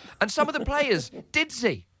involved. Yeah. And some of the players,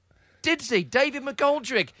 David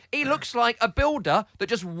McGoldrick, he looks like a builder that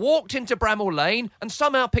just walked into Bramall Lane and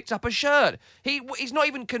somehow picked up a shirt. He's not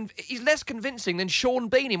even he's less convincing than Sean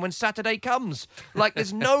Bean when Saturday comes. Like,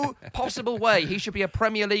 there's no possible way he should be a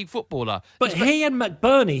Premier League footballer. But he and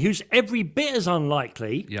McBurney, who's every bit as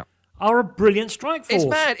unlikely, are a brilliant strike force. It's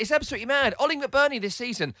mad. It's absolutely mad. Ollie McBurney this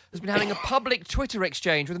season has been having a public Twitter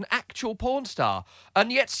exchange with an actual porn star,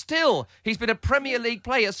 and yet still he's been a Premier League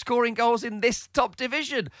player scoring goals in this top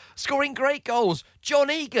division, scoring great goals. John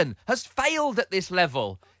Egan has failed at this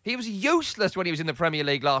level. He was useless when he was in the Premier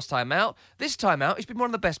League last time out. This time out, he's been one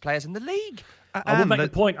of the best players in the league. I would make a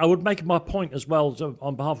point. I would make my point as well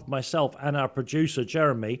on behalf of myself and our producer,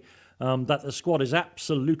 Jeremy, that the squad is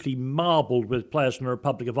absolutely marbled with players from the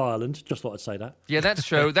Republic of Ireland. Just thought I'd say that. Yeah, that's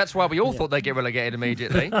true. That's why we all thought they'd get relegated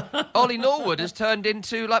immediately. Ollie Norwood has turned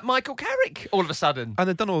into like Michael Carrick all of a sudden. And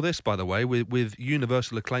they've done all this, by the way, with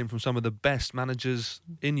universal acclaim from some of the best managers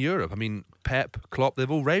in Europe. I mean, Pep, Klopp, they've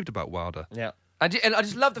all raved about Wilder. Yeah. And I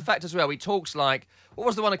just love the fact as well, he talks like, what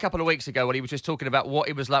was the one a couple of weeks ago when he was just talking about what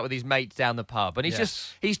it was like with his mates down the pub? And he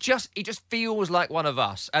just feels like one of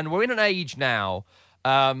us. And we're in an age now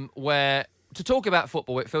where to talk about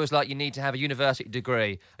football, it feels like you need to have a university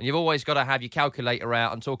degree and you've always got to have your calculator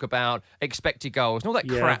out and talk about expected goals and all that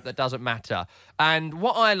crap that doesn't matter. And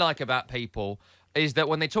what I like about people is that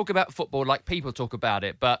when they talk about football, like people talk about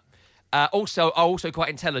it, but are also quite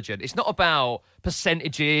intelligent. It's not about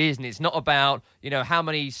percentages and it's not about, how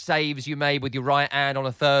many saves you made with your right hand on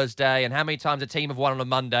a Thursday and how many times a team have won on a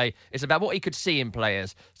Monday. It's about what he could see in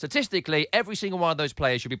players. Statistically, every single one of those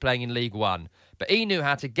players should be playing in League One. But he knew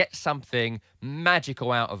how to get something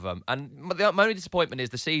magical out of them. And my only disappointment is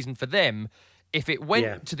the season for them. If it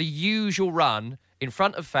went to the usual run in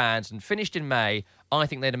front of fans and finished in May, I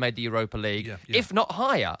think they'd have made the Europa League, if not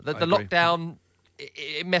higher. The lockdown...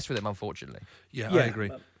 It messed with him, unfortunately. Yeah, I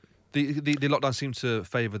agree. The lockdown seemed to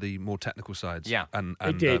favour the more technical sides. Yeah, and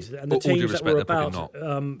it did. And the teams that were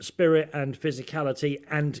about spirit and physicality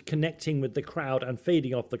and connecting with the crowd and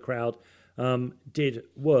feeding off the crowd did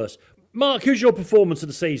worse. Mark, who's your performance of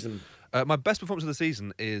the season? My best performance of the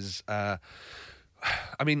season is... I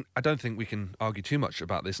don't think we can argue too much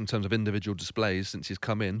about this in terms of individual displays since he's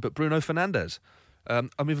come in, but Bruno Fernandes.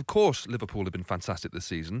 Of course, Liverpool have been fantastic this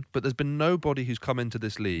season, but there's been nobody who's come into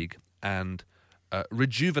this league and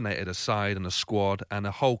rejuvenated a side and a squad and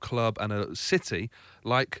a whole club and a city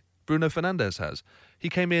like Bruno Fernandes has. He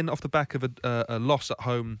came in off the back of a loss at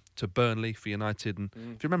home to Burnley for United, and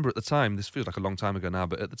if you remember at the time, this feels like a long time ago now,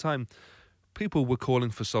 but at the time, people were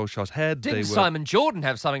calling for Solskjaer's head. Didn't Simon Jordan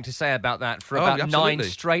have something to say about that for about 9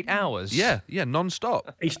 straight hours? Yeah,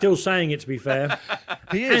 non-stop. He's still saying it, to be fair.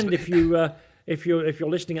 He is. And if you're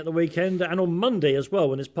listening at the weekend and on Monday as well,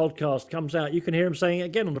 when this podcast comes out, you can hear him saying it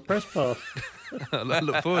again on the press pass. I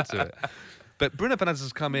look forward to it. But Bruno Fernandes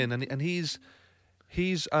has come in and he's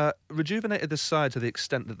rejuvenated this side to the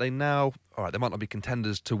extent that they now, all right, they might not be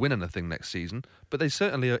contenders to win anything next season, but they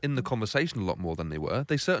certainly are in the conversation a lot more than they were.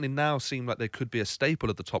 They certainly now seem like they could be a staple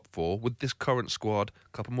of the top four with this current squad,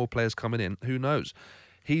 a couple more players coming in, who knows.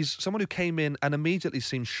 He's someone who came in and immediately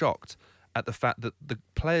seemed shocked at the fact that the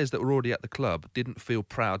players that were already at the club didn't feel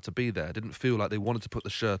proud to be there, didn't feel like they wanted to put the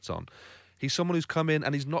shirt on. He's someone who's come in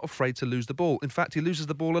and he's not afraid to lose the ball. In fact, he loses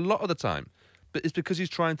the ball a lot of the time, but it's because he's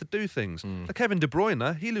trying to do things. Like Kevin De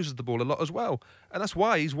Bruyne, he loses the ball a lot as well. And that's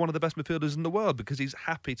why he's one of the best midfielders in the world, because he's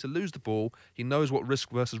happy to lose the ball. He knows what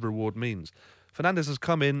risk versus reward means. Fernandes has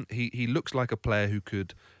come in, he looks like a player who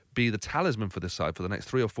could be the talisman for this side for the next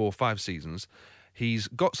 3 or 4 or 5 seasons. He's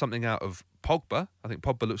got something out of Pogba. I think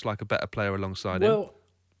Pogba looks like a better player alongside him. Well,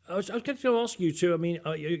 I was going to ask you two. I mean,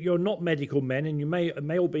 you're not medical men, and you may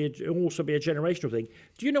also be a generational thing.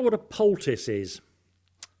 Do you know what a poultice is?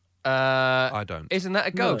 I don't. Isn't that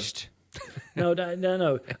a ghost?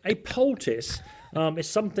 No. A poultice is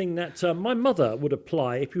something that my mother would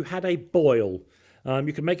apply if you had a boil.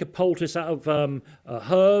 You can make a poultice out of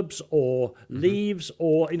herbs or leaves,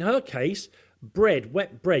 or in her case, bread,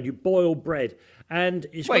 wet bread. You boil bread, and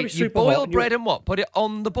it's going to be super you boil hot, bread and what? Put it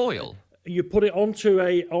on the boil. You put it onto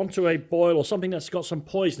a boil or something that's got some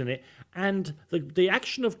poison in it, and the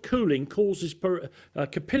action of cooling causes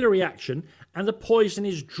capillary action, and the poison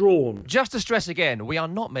is drawn. Just to stress again, we are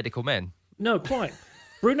not medical men. No, quite.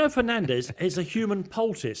 Bruno Fernandes is a human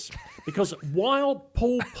poultice, because while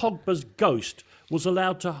Paul Pogba's ghost was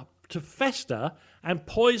allowed to fester and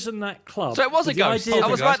poison that club. So it was a ghost. I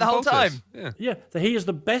was right the whole time. Yeah, that he is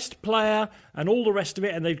the best player and all the rest of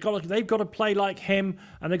it, and they've got to play like him,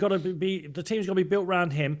 and the team's got to be built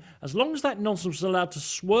around him. As long as that nonsense was allowed to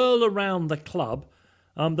swirl around the club,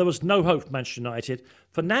 there was no hope for Manchester United.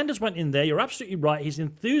 Fernandes went in there. You're absolutely right. His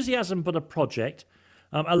enthusiasm for the project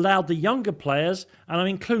allowed the younger players, and I'm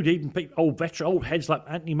including old heads like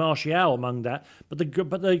Anthony Martial among that, but the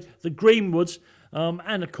Greenwoods.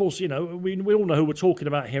 And of course, we all know who we're talking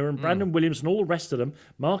about here, and Brandon Williams and all the rest of them,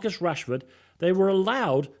 Marcus Rashford, they were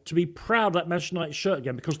allowed to be proud of that Manchester United shirt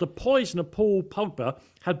again because the poison of Paul Pogba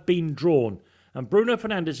had been drawn. And Bruno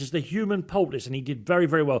Fernandes is the human poultice, and he did very,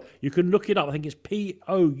 very well. You can look it up. I think it's Poultice.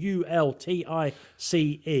 No,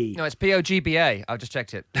 it's Pogba. I've just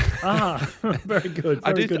checked it. Very good.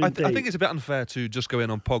 I think it's a bit unfair to just go in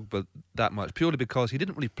on Pogba that much, purely because he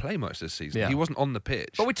didn't really play much this season. Yeah. He wasn't on the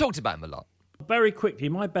pitch. But we talked about him a lot. Very quickly,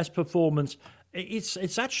 my best performance,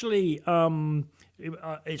 it's actually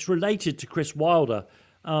it's related to Chris Wilder.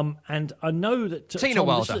 And I know that Tina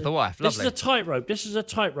Wilder, the wife, lovely. This is a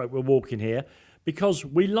tightrope we're walking here, because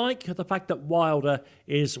we like the fact that Wilder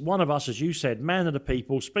is one of us, as you said, man of the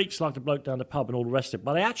people, speaks like the bloke down the pub and all the rest of it.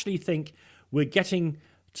 But I actually think we're getting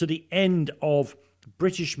to the end of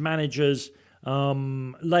British managers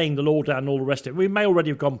laying the law down and all the rest of it. We may already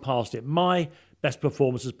have gone past it. My best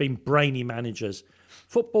performance has been brainy managers.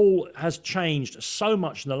 Football has changed so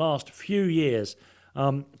much in the last few years,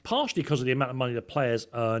 partially because of the amount of money the players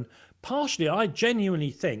earn. Partially, I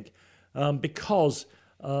genuinely think, because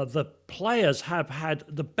the players have had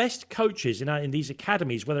the best coaches in these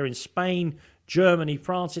academies, whether in Spain, Germany,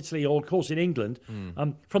 France, Italy, or of course in England,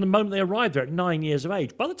 from the moment they arrive there at 9 years of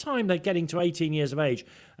age. By the time they're getting to 18 years of age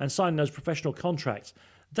and signing those professional contracts,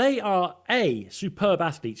 they are A, superb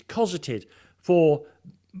athletes, cosseted for,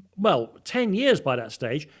 10 years by that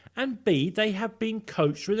stage, and B, they have been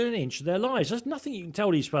coached within an inch of their lives. There's nothing you can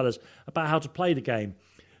tell these fellas about how to play the game.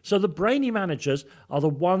 So the brainy managers are the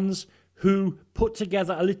ones who put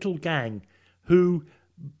together a little gang, who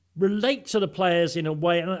relate to the players in a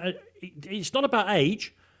way, and it's not about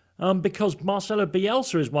age, because Marcelo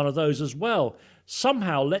Bielsa is one of those as well.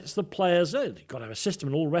 Somehow lets the players, you've got to have a system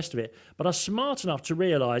and all the rest of it, but are smart enough to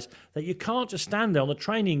realise that you can't just stand there on the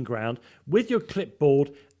training ground with your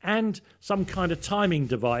clipboard and some kind of timing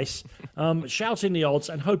device, shouting the odds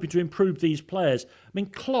and hoping to improve these players. I mean,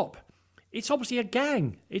 Klopp, it's obviously a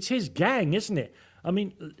gang. It's his gang, isn't it? I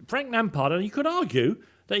mean, Frank Lampard, and you could argue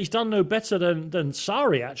that he's done no better than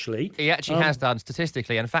Sarri, actually. He actually has done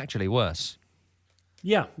statistically and factually worse.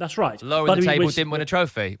 Yeah, that's right. Lower in the table, didn't win a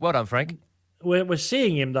trophy. Well done, Frank. We're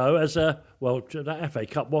seeing him, though, as that FA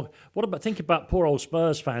Cup. What about, think about poor old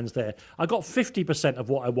Spurs fans there. I got 50% of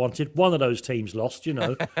what I wanted. One of those teams lost, you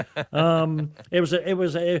know. It was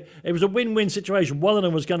a win-win situation. One of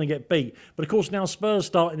them was going to get beat. But, of course, now Spurs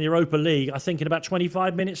start in the Europa League, I think, in about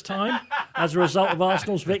 25 minutes' time. As a result of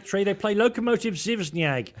Arsenal's victory, they play Lokomotiv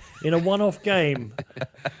Zivznyag in a one-off game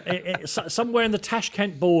somewhere in the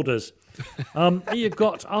Tashkent borders. You've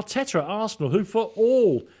got Arteta at Arsenal, who for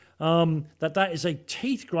all that is a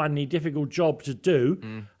teeth-grindingly difficult job to do,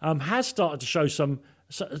 has started to show some,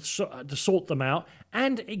 to sort them out.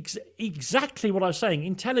 And exactly what I was saying,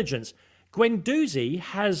 intelligence. Guendouzi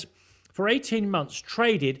has, for 18 months,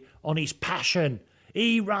 traded on his passion.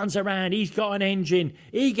 He runs around, he's got an engine,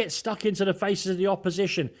 he gets stuck into the faces of the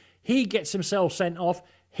opposition, he gets himself sent off,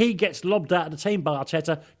 he gets lobbed out of the team by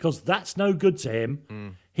Arteta because that's no good to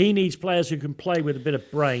him. He needs players who can play with a bit of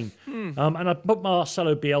brain. And I put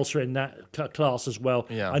Marcelo Bielsa in that class as well.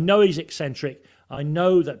 Yeah. I know he's eccentric. I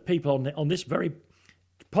know that people on this very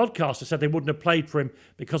podcast have said they wouldn't have played for him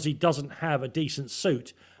because he doesn't have a decent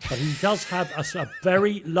suit. But he does have a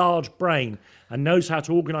very large brain and knows how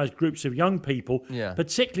to organise groups of young people,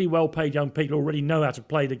 particularly well-paid young people who already know how to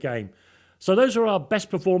play the game. So those are our best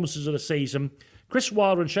performances of the season. Chris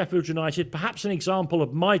Wilder and Sheffield United, perhaps an example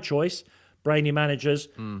of my choice, brainy managers,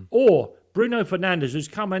 or Bruno Fernandes, who's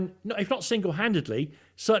come and, if not single-handedly,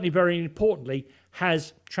 certainly very importantly,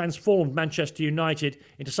 has transformed Manchester United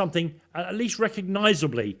into something at least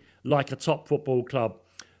recognisably like a top football club.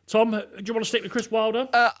 Tom, do you want to stick with Chris Wilder?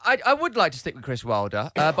 I would like to stick with Chris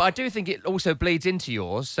Wilder, but I do think it also bleeds into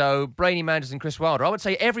yours. So, brainy managers and Chris Wilder. I would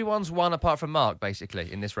say everyone's won apart from Mark,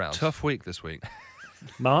 basically, in this round. Tough week this week.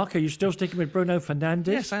 Mark, are you still sticking with Bruno Fernandes?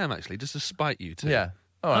 Yes, I am actually, just to spite you two. Yeah.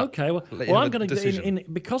 All right. Okay. Well I'm going to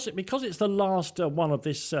because it's the last one of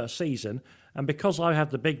this season, and because I have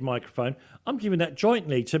the big microphone, I'm giving that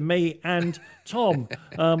jointly to me and Tom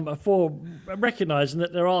for recognising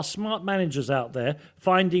that there are smart managers out there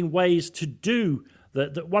finding ways to do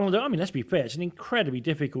that. One of the, I mean, let's be fair, it's an incredibly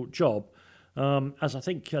difficult job. As I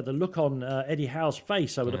think the look on Eddie Howe's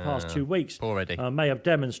face over the past 2 weeks may have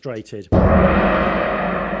demonstrated.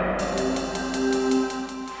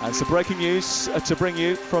 And some breaking news to bring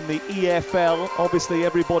you from the EFL. Obviously,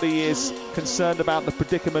 everybody is concerned about the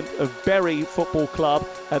predicament of Bury Football Club.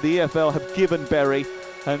 The EFL have given Bury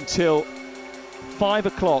until 5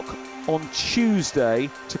 o'clock on Tuesday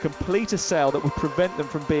to complete a sale that would prevent them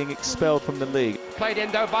from being expelled from the league. Played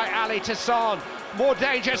in though by Ali to Son. More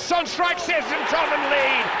danger. Son strikes it and Tottenham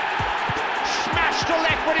lead. Smashed a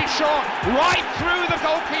left-footed shot right through the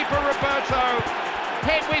goalkeeper Roberto.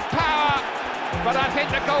 Hit with power. But I think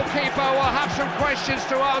the goalkeeper will have some questions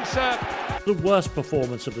to answer. The worst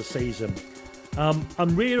performance of the season.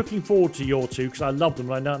 I'm really looking forward to your two because I love them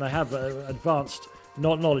right now and I have advanced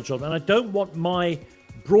knowledge of them. And I don't want my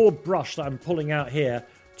broad brush that I'm pulling out here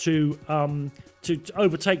to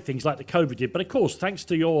overtake things like the COVID did. But of course, thanks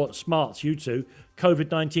to your smarts, you two,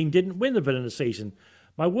 COVID-19 didn't win the villain of the season.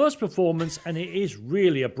 My worst performance, and it is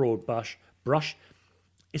really a broad brush,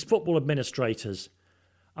 is football administrators.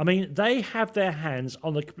 I mean, they have their hands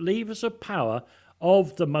on the levers of power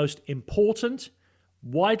of the most important,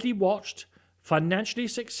 widely watched, financially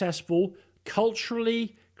successful,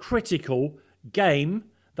 culturally critical game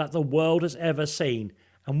that the world has ever seen.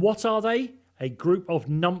 And what are they? a group of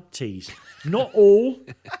numpties. Not all,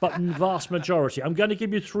 but vast majority. I'm going to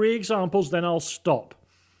give you 3 examples, then I'll stop.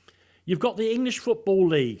 You've got the English Football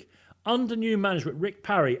League. Under new management, Rick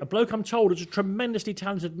Parry, a bloke I'm told is a tremendously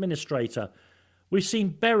talented administrator. We've seen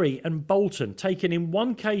Bury and Bolton taken in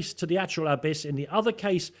one case to the actual abyss, in the other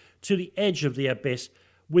case to the edge of the abyss,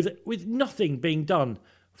 with nothing being done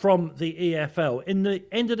from the EFL. In the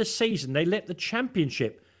end of the season, they let the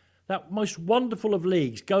Championship, that most wonderful of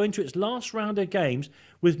leagues, go into its last round of games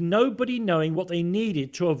with nobody knowing what they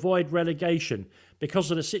needed to avoid relegation because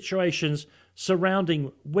of the situations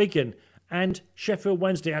surrounding Wigan and Sheffield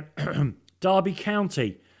Wednesday and Derby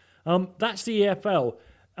County. That's the EFL.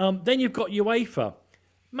 Then you've got UEFA.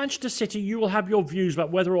 Manchester City, you will have your views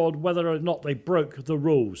about whether or not they broke the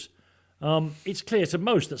rules. It's clear to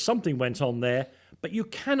most that something went on there, but you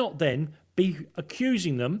cannot then be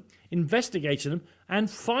accusing them, investigating them, and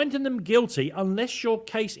finding them guilty unless your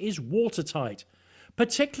case is watertight,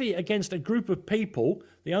 particularly against a group of people,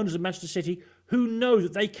 the owners of Manchester City, who know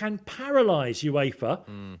that they can paralyse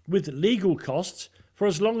UEFA with legal costs for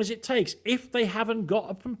as long as it takes if they haven't got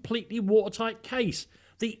a completely watertight case.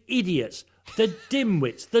 The idiots, the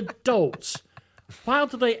dimwits, the dolts. How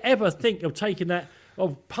did they ever think of taking that,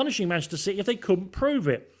 of punishing Manchester City if they couldn't prove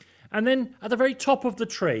it? And then at the very top of the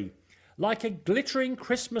tree, like a glittering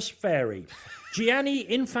Christmas fairy, Gianni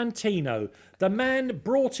Infantino, the man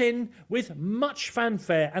brought in with much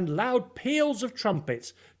fanfare and loud peals of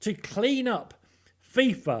trumpets to clean up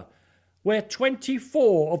FIFA, where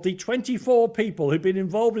 24 of the 24 people who've been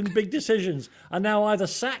involved in big decisions are now either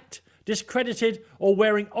sacked, discredited, or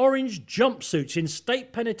wearing orange jumpsuits in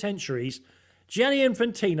state penitentiaries. Gianni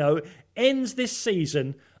Infantino ends this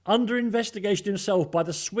season under investigation himself by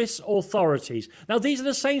the Swiss authorities. Now, these are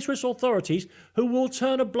the same Swiss authorities who will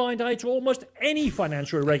turn a blind eye to almost any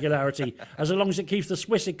financial irregularity as long as it keeps the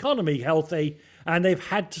Swiss economy healthy. And they've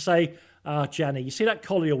had to say, Gianni, you see that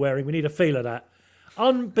collar you're wearing? We need a feel of that.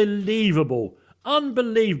 Unbelievable.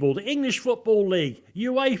 Unbelievable. The English Football League,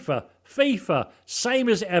 UEFA, FIFA, same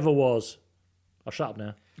as it ever was. I'll shut up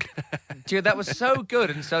now. Dude, that was so good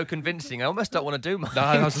and so convincing. I almost don't want to do much. No,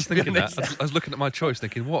 I was just thinking that. I was looking at my choice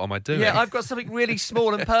thinking, what am I doing? Yeah, I've got something really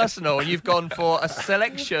small and personal, and you've gone for a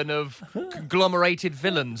selection of conglomerated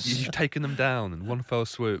villains. You've taken them down in one fell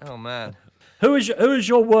swoop. Oh, man. Who is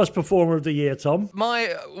your worst performer of the year, Tom?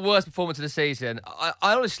 My worst performance of the season, I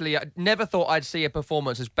honestly never thought I'd see a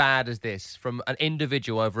performance as bad as this from an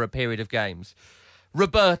individual over a period of games.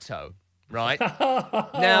 Roberto, right?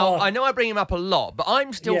 Now, I know I bring him up a lot, but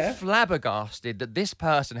I'm still flabbergasted that this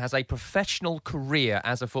person has a professional career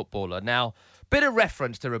as a footballer. Now, bit of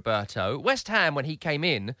reference to Roberto. West Ham, when he came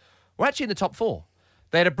in, were actually in the top 4.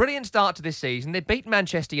 They had a brilliant start to this season. They beat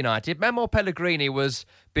Manchester United. Manuel Pellegrini was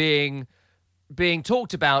being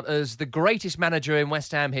talked about as the greatest manager in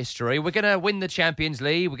West Ham history. We're going to win the Champions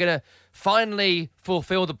League. We're going to finally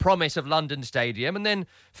fulfil the promise of London Stadium. And then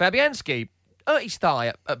Fabianski hurt his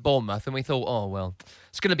thigh at Bournemouth, and we thought, oh, well,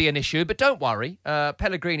 it's going to be an issue. But don't worry,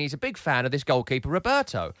 Pellegrini's a big fan of this goalkeeper,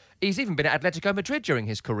 Roberto. He's even been at Atletico Madrid during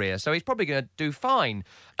his career, so he's probably going to do fine.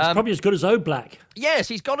 He's probably as good as Oblak. Yes,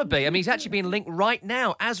 he's got to be. I mean, he's actually being linked right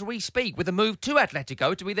now, as we speak, with a move to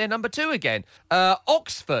Atletico to be their number 2 again.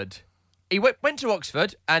 Oxford. He went to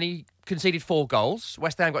Oxford and he conceded 4 goals.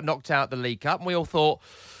 West Ham got knocked out of the League Cup, and we all thought,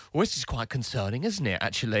 well, this is quite concerning, isn't it,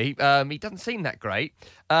 actually? He doesn't seem that great.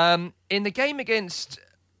 In the game against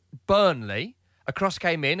Burnley, a cross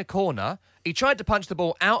came in, a corner. He tried to punch the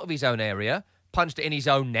ball out of his own area, punched it in his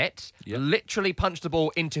own net, literally punched the ball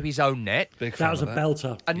into his own net. That was a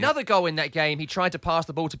belter. Another goal in that game, he tried to pass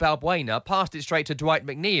the ball to Balbuena, passed it straight to Dwight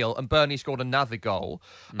McNeil, and Burnley scored another goal.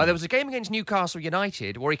 There was a game against Newcastle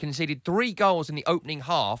United where he conceded 3 goals in the opening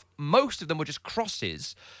half. Most of them were just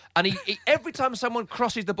crosses. And he every time someone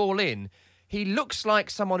crosses the ball in, he looks like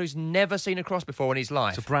someone who's never seen a cross before in his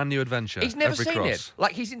life. It's a brand new adventure. He's never seen it.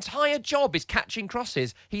 Like, his entire job is catching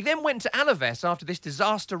crosses. He then went to Alaves after this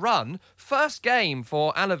disaster run. First game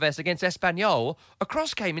for Alaves against Espanyol. A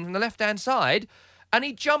cross came in from the left-hand side, and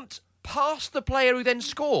he jumped past the player who then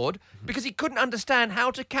scored because he couldn't understand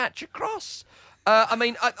how to catch a cross. I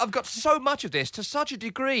mean, I've got so much of this, to such a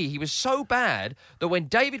degree. He was so bad that when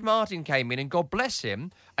David Martin came in, and God bless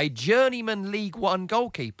him, a journeyman League One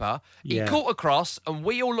goalkeeper, he caught a cross, and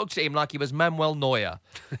we all looked at him like he was Manuel Neuer.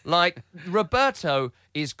 Like, Roberto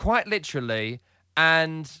is quite literally,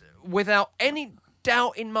 and without any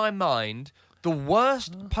doubt in my mind, the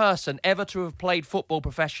worst person ever to have played football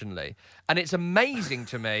professionally. And it's amazing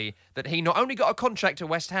to me that he not only got a contract at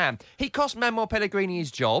West Ham, he cost Manuel Pellegrini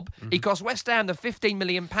his job. He cost West Ham the £15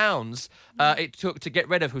 million it took to get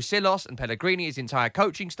rid of Husillos and Pellegrini, his entire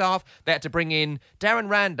coaching staff. They had to bring in Darren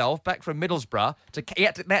Randolph back from Middlesbrough.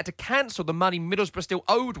 They had to cancel the money Middlesbrough still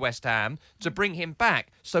owed West Ham to bring him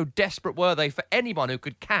back. So desperate were they for anyone who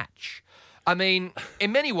could catch. I mean,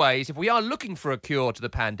 in many ways, if we are looking for a cure to the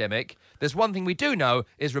pandemic, there's one thing we do know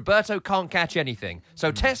is Roberto can't catch anything.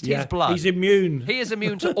 So test his blood. He's immune. He is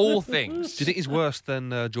immune to all things. Do you think he's worse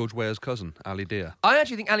than George Weah's cousin, Ali Dia? I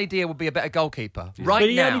actually think Ali Dia would be a better goalkeeper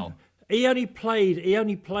right now. He only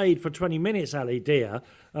played for 20 minutes, Ali Dia.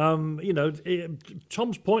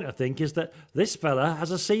 Tom's point, I think, is that this fella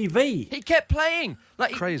has a CV. He kept playing.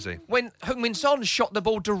 Crazy. When Heung-min Son shot the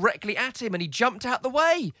ball directly at him and he jumped out the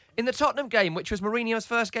way in the Tottenham game, which was Mourinho's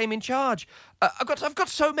first game in charge. I've got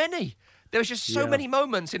so many. There was just so many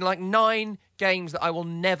moments in 9 games that I will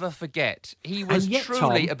never forget. He was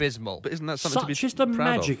truly abysmal. But isn't that something to be proud of? Such is the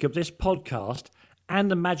magic of this podcast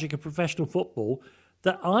and the magic of professional football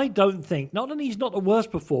that I don't think, not only he's not the worst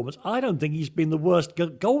performance, I don't think he's been the worst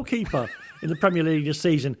goalkeeper in the Premier League this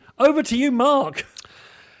season. Over to you, Mark.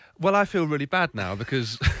 Well, I feel really bad now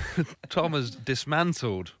because Tom has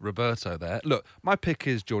dismantled Roberto there. Look, my pick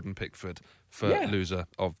is Jordan Pickford for loser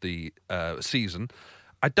of the season.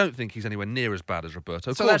 I don't think he's anywhere near as bad as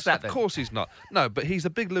Roberto. Of course he's not. No, but he's a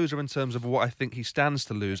big loser in terms of what I think he stands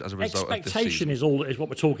to lose as a result of this season. Expectation is what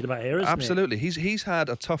we're talking about here, isn't it? Absolutely. He's had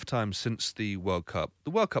a tough time since the World Cup.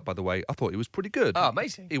 The World Cup, by the way, I thought he was pretty good. Oh,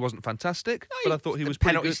 amazing. He wasn't fantastic, but I thought he was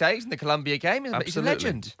pretty good. Penalty saves in the Colombia game. He's a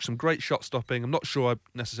legend. Some great shot stopping. I'm not sure I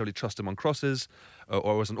necessarily trust him on crosses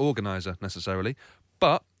or as an organiser necessarily,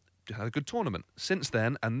 but had a good tournament. Since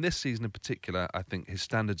then, and this season in particular, I think his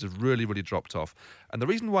standards have really, really dropped off. And the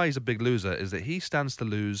reason why he's a big loser is that he stands to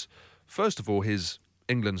lose, first of all, his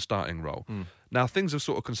England starting role. Now, things have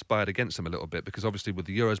sort of conspired against him a little bit because obviously with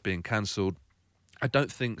the Euros being cancelled, I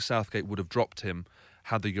don't think Southgate would have dropped him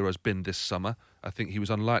had the Euros been this summer. I think he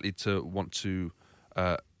was unlikely to want to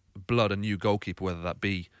blood a new goalkeeper, whether that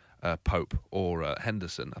be Pope or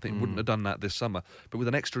Henderson. I think he wouldn't have done that this summer. But with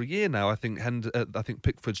an extra year now, I think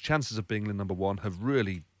Pickford's chances of being number one have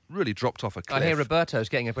really, really dropped off a cliff. I hear Roberto's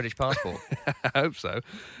getting a British passport. I hope so.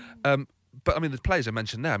 But, I mean, the players I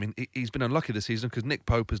mentioned now, I mean, he's been unlucky this season because Nick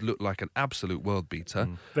Pope has looked like an absolute world beater.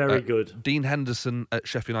 Very good. Dean Henderson at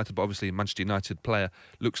Sheffield United, but obviously a Manchester United player,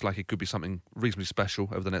 looks like he could be something reasonably special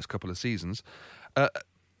over the next couple of seasons.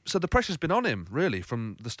 So the pressure's been on him, really,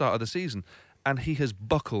 from the start of the season. And he has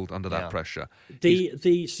buckled under that pressure.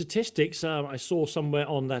 The statistics I saw somewhere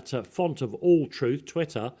on that font of all truth,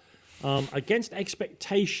 Twitter, against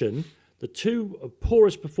expectation, the two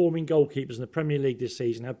poorest performing goalkeepers in the Premier League this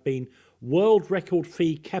season have been world record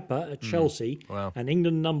fee Kepa at Chelsea and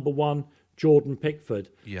England number one Jordan Pickford.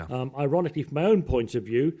 Ironically, from my own point of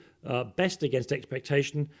view, best against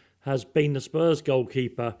expectation has been the Spurs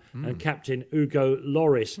goalkeeper and captain Hugo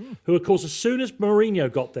Lloris, who, of course, as soon as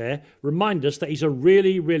Mourinho got there, reminded us that he's a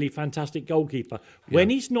really, really fantastic goalkeeper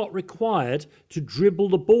when he's not required to dribble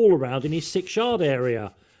the ball around in his 6-yard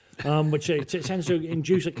area, which it tends to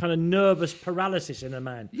induce a kind of nervous paralysis in a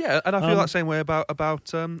man. Yeah, and I feel that same way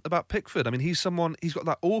about Pickford. I mean, he's got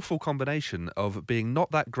that awful combination of being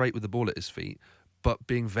not that great with the ball at his feet, but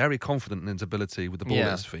being very confident in his ability with the ball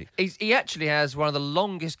at his feet. He actually has one of the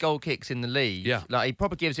longest goal kicks in the league. Yeah. He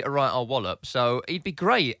probably gives it a right old wallop, so he'd be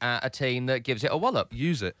great at a team that gives it a wallop.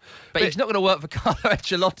 Use it. But he's not going to work for Carlo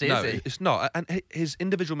Ancelotti, no, is he? It's not. And his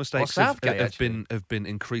individual mistakes have been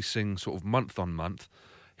increasing sort of month on month.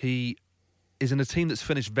 He is in a team that's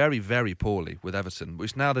finished very, very poorly with Everton,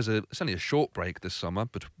 which now it's only a short break this summer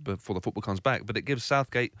before the football comes back, but it gives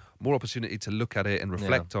Southgate more opportunity to look at it and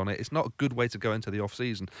reflect on it. It's not a good way to go into the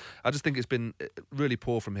off-season. I just think it's been really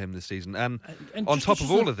poor from him this season. And on top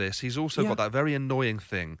of all of this, he's also got that very annoying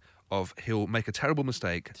thing of he'll make a terrible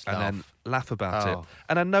mistake and then laugh about it.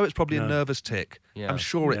 And I know it's probably a nervous tick. I'm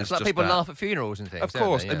sure it is. It's like people laugh at funerals and things. Of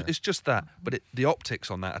course, it's just that. But the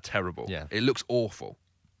optics on that are terrible. It looks awful.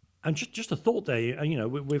 And just a thought there,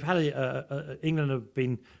 we've had England have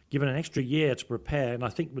been given an extra year to prepare, and I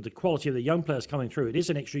think with the quality of the young players coming through, it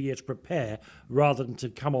is an extra year to prepare rather than to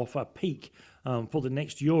come off a peak for the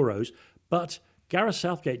next Euros. But Gareth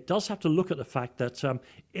Southgate does have to look at the fact that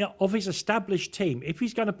of his established team, if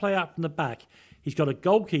he's going to play out from the back, he's got a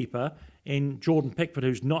goalkeeper in Jordan Pickford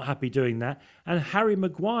who's not happy doing that, and Harry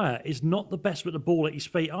Maguire is not the best with the ball at his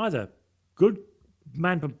feet either. Good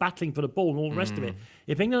man for battling for the ball and all the rest of it.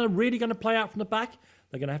 If England are really going to play out from the back,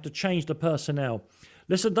 they're going to have to change the personnel.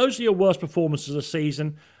 Listen, those are your worst performances of the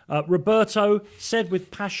season. Roberto said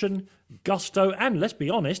with passion, gusto, and let's be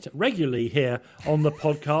honest, regularly here on the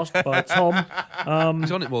podcast by Tom.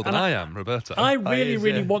 He's on it more than I am, Roberto. I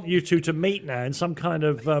really want you two to meet now in some kind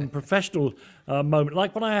of professional moment,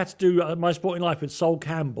 like when I had to do My Sporting Life with Sol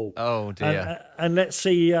Campbell. Oh, dear. And let's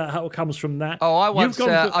see how it comes from that. Oh, I've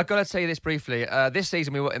got to tell you this briefly. This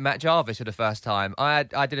season we were in Matt Jarvis for the first time. I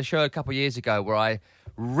did a show a couple of years ago where I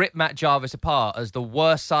ripped Matt Jarvis apart as the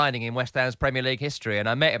worst signing in West Ham's Premier League history, and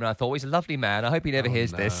I met him and I thought, he's a lovely man. I hope he never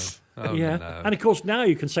hears this. Oh, yeah, no. And of course now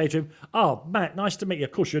you can say to him, "Oh, Matt, nice to meet you."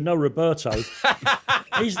 Of course, you're no Roberto.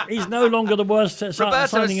 he's no longer the worst Roberto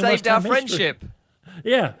signing in has West saved our Ham friendship.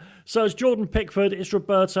 History. Yeah, so it's Jordan Pickford, it's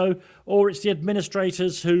Roberto, or it's the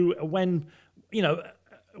administrators who, when the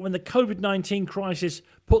COVID-19 crisis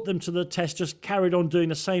put them to the test, just carried on doing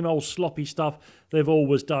the same old sloppy stuff they've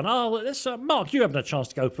always done. Oh, let's, Mark, you haven't a chance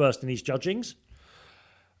to go first in these judgings.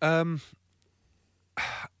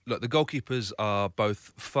 Look, the goalkeepers are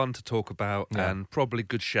both fun to talk about and probably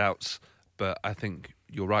good shouts, but I think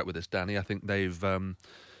you're right with this, Danny. I think they've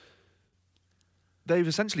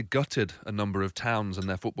essentially gutted a number of towns and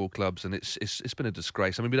their football clubs, and it's been a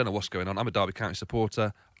disgrace. I mean, we don't know what's going on. I'm a Derby County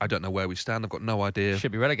supporter. I don't know where we stand. I've got no idea.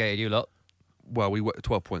 Should be relegated, you lot. Well,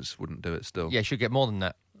 12 points wouldn't do it still. Yeah, should get more than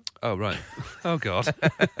that. Oh, right. Oh, God.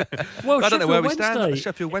 Well, I don't know where we Wednesday. stand.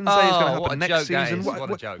 Sheffield Wednesday is going to happen what a next joke that season. is.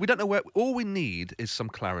 What a joke. We don't know where. All we need is some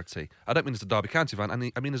clarity. I don't mean as a Derby County fan.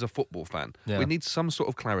 I mean as a football fan. Yeah. We need some sort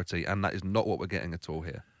of clarity, and that is not what we're getting at all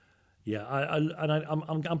here. Yeah,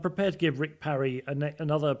 I'm prepared to give Rick Parry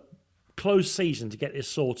another close season to get this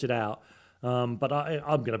sorted out. But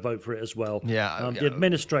I'm going to vote for it as well. Yeah, the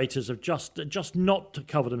administrators have just not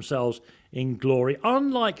covered themselves in glory.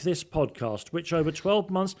 Unlike this podcast, which over 12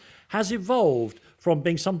 months has evolved from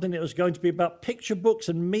being something that was going to be about picture books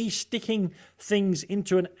and me sticking things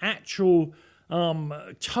into an actual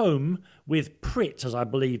tome with Prit, as I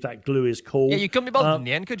believe that glue is called. Yeah, you couldn't be bothered in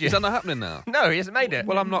the end, could you? Is that not happening now? No, he hasn't made it.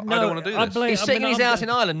 Well, I'm not. I don't want to do this. He's sitting in his house in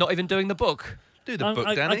Ireland, not even doing the book. Do the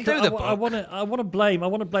book, Danny. Do the book. I want to blame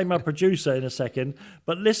our producer in a second.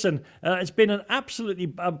 But listen, it's been an absolutely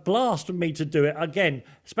blast for me to do it. Again,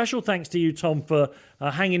 special thanks to you, Tom, for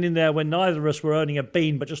hanging in there when neither of us were earning a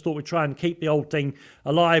bean, but just thought we'd try and keep the old thing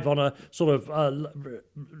alive on a sort of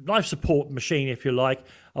life support machine, if you like.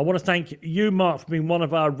 I want to thank you, Mark, for being one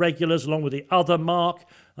of our regulars, along with the other Mark,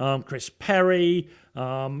 Chris Perry.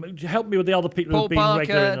 Help me with the other people Paul who've been Parker,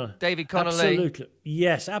 regular. David Connolly. Absolutely.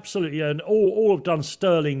 Yes, absolutely. And all have done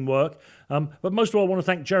sterling work. But most of all, I want to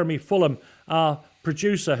thank Jeremy Fulham, our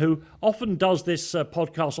producer, who often does this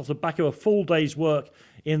podcast off the back of a full day's work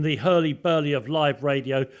in the hurly-burly of live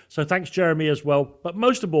radio. So thanks, Jeremy, as well. But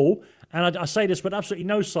most of all, and I say this with absolutely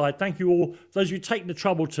no side, thank you all, those of you taking the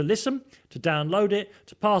trouble to listen, to download it,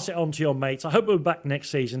 to pass it on to your mates. I hope we'll be back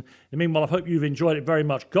next season. And meanwhile, I hope you've enjoyed it very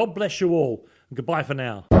much. God bless you all, and goodbye for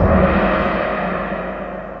now.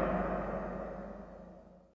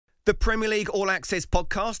 The Premier League All Access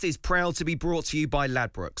podcast is proud to be brought to you by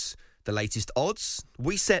Ladbrokes. The latest odds,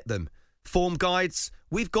 we set them. Form guides,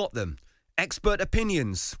 we've got them. Expert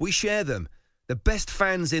opinions, we share them. The best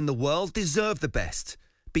fans in the world deserve the best.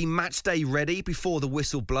 Be match day ready before the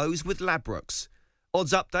whistle blows with Ladbrokes.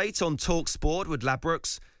 Odds update on TalkSport with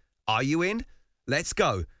Ladbrokes. Are you in? Let's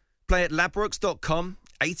go. Play at ladbrokes.com.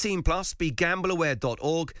 18+,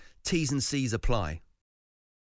 begambleaware.org. T's and C's apply.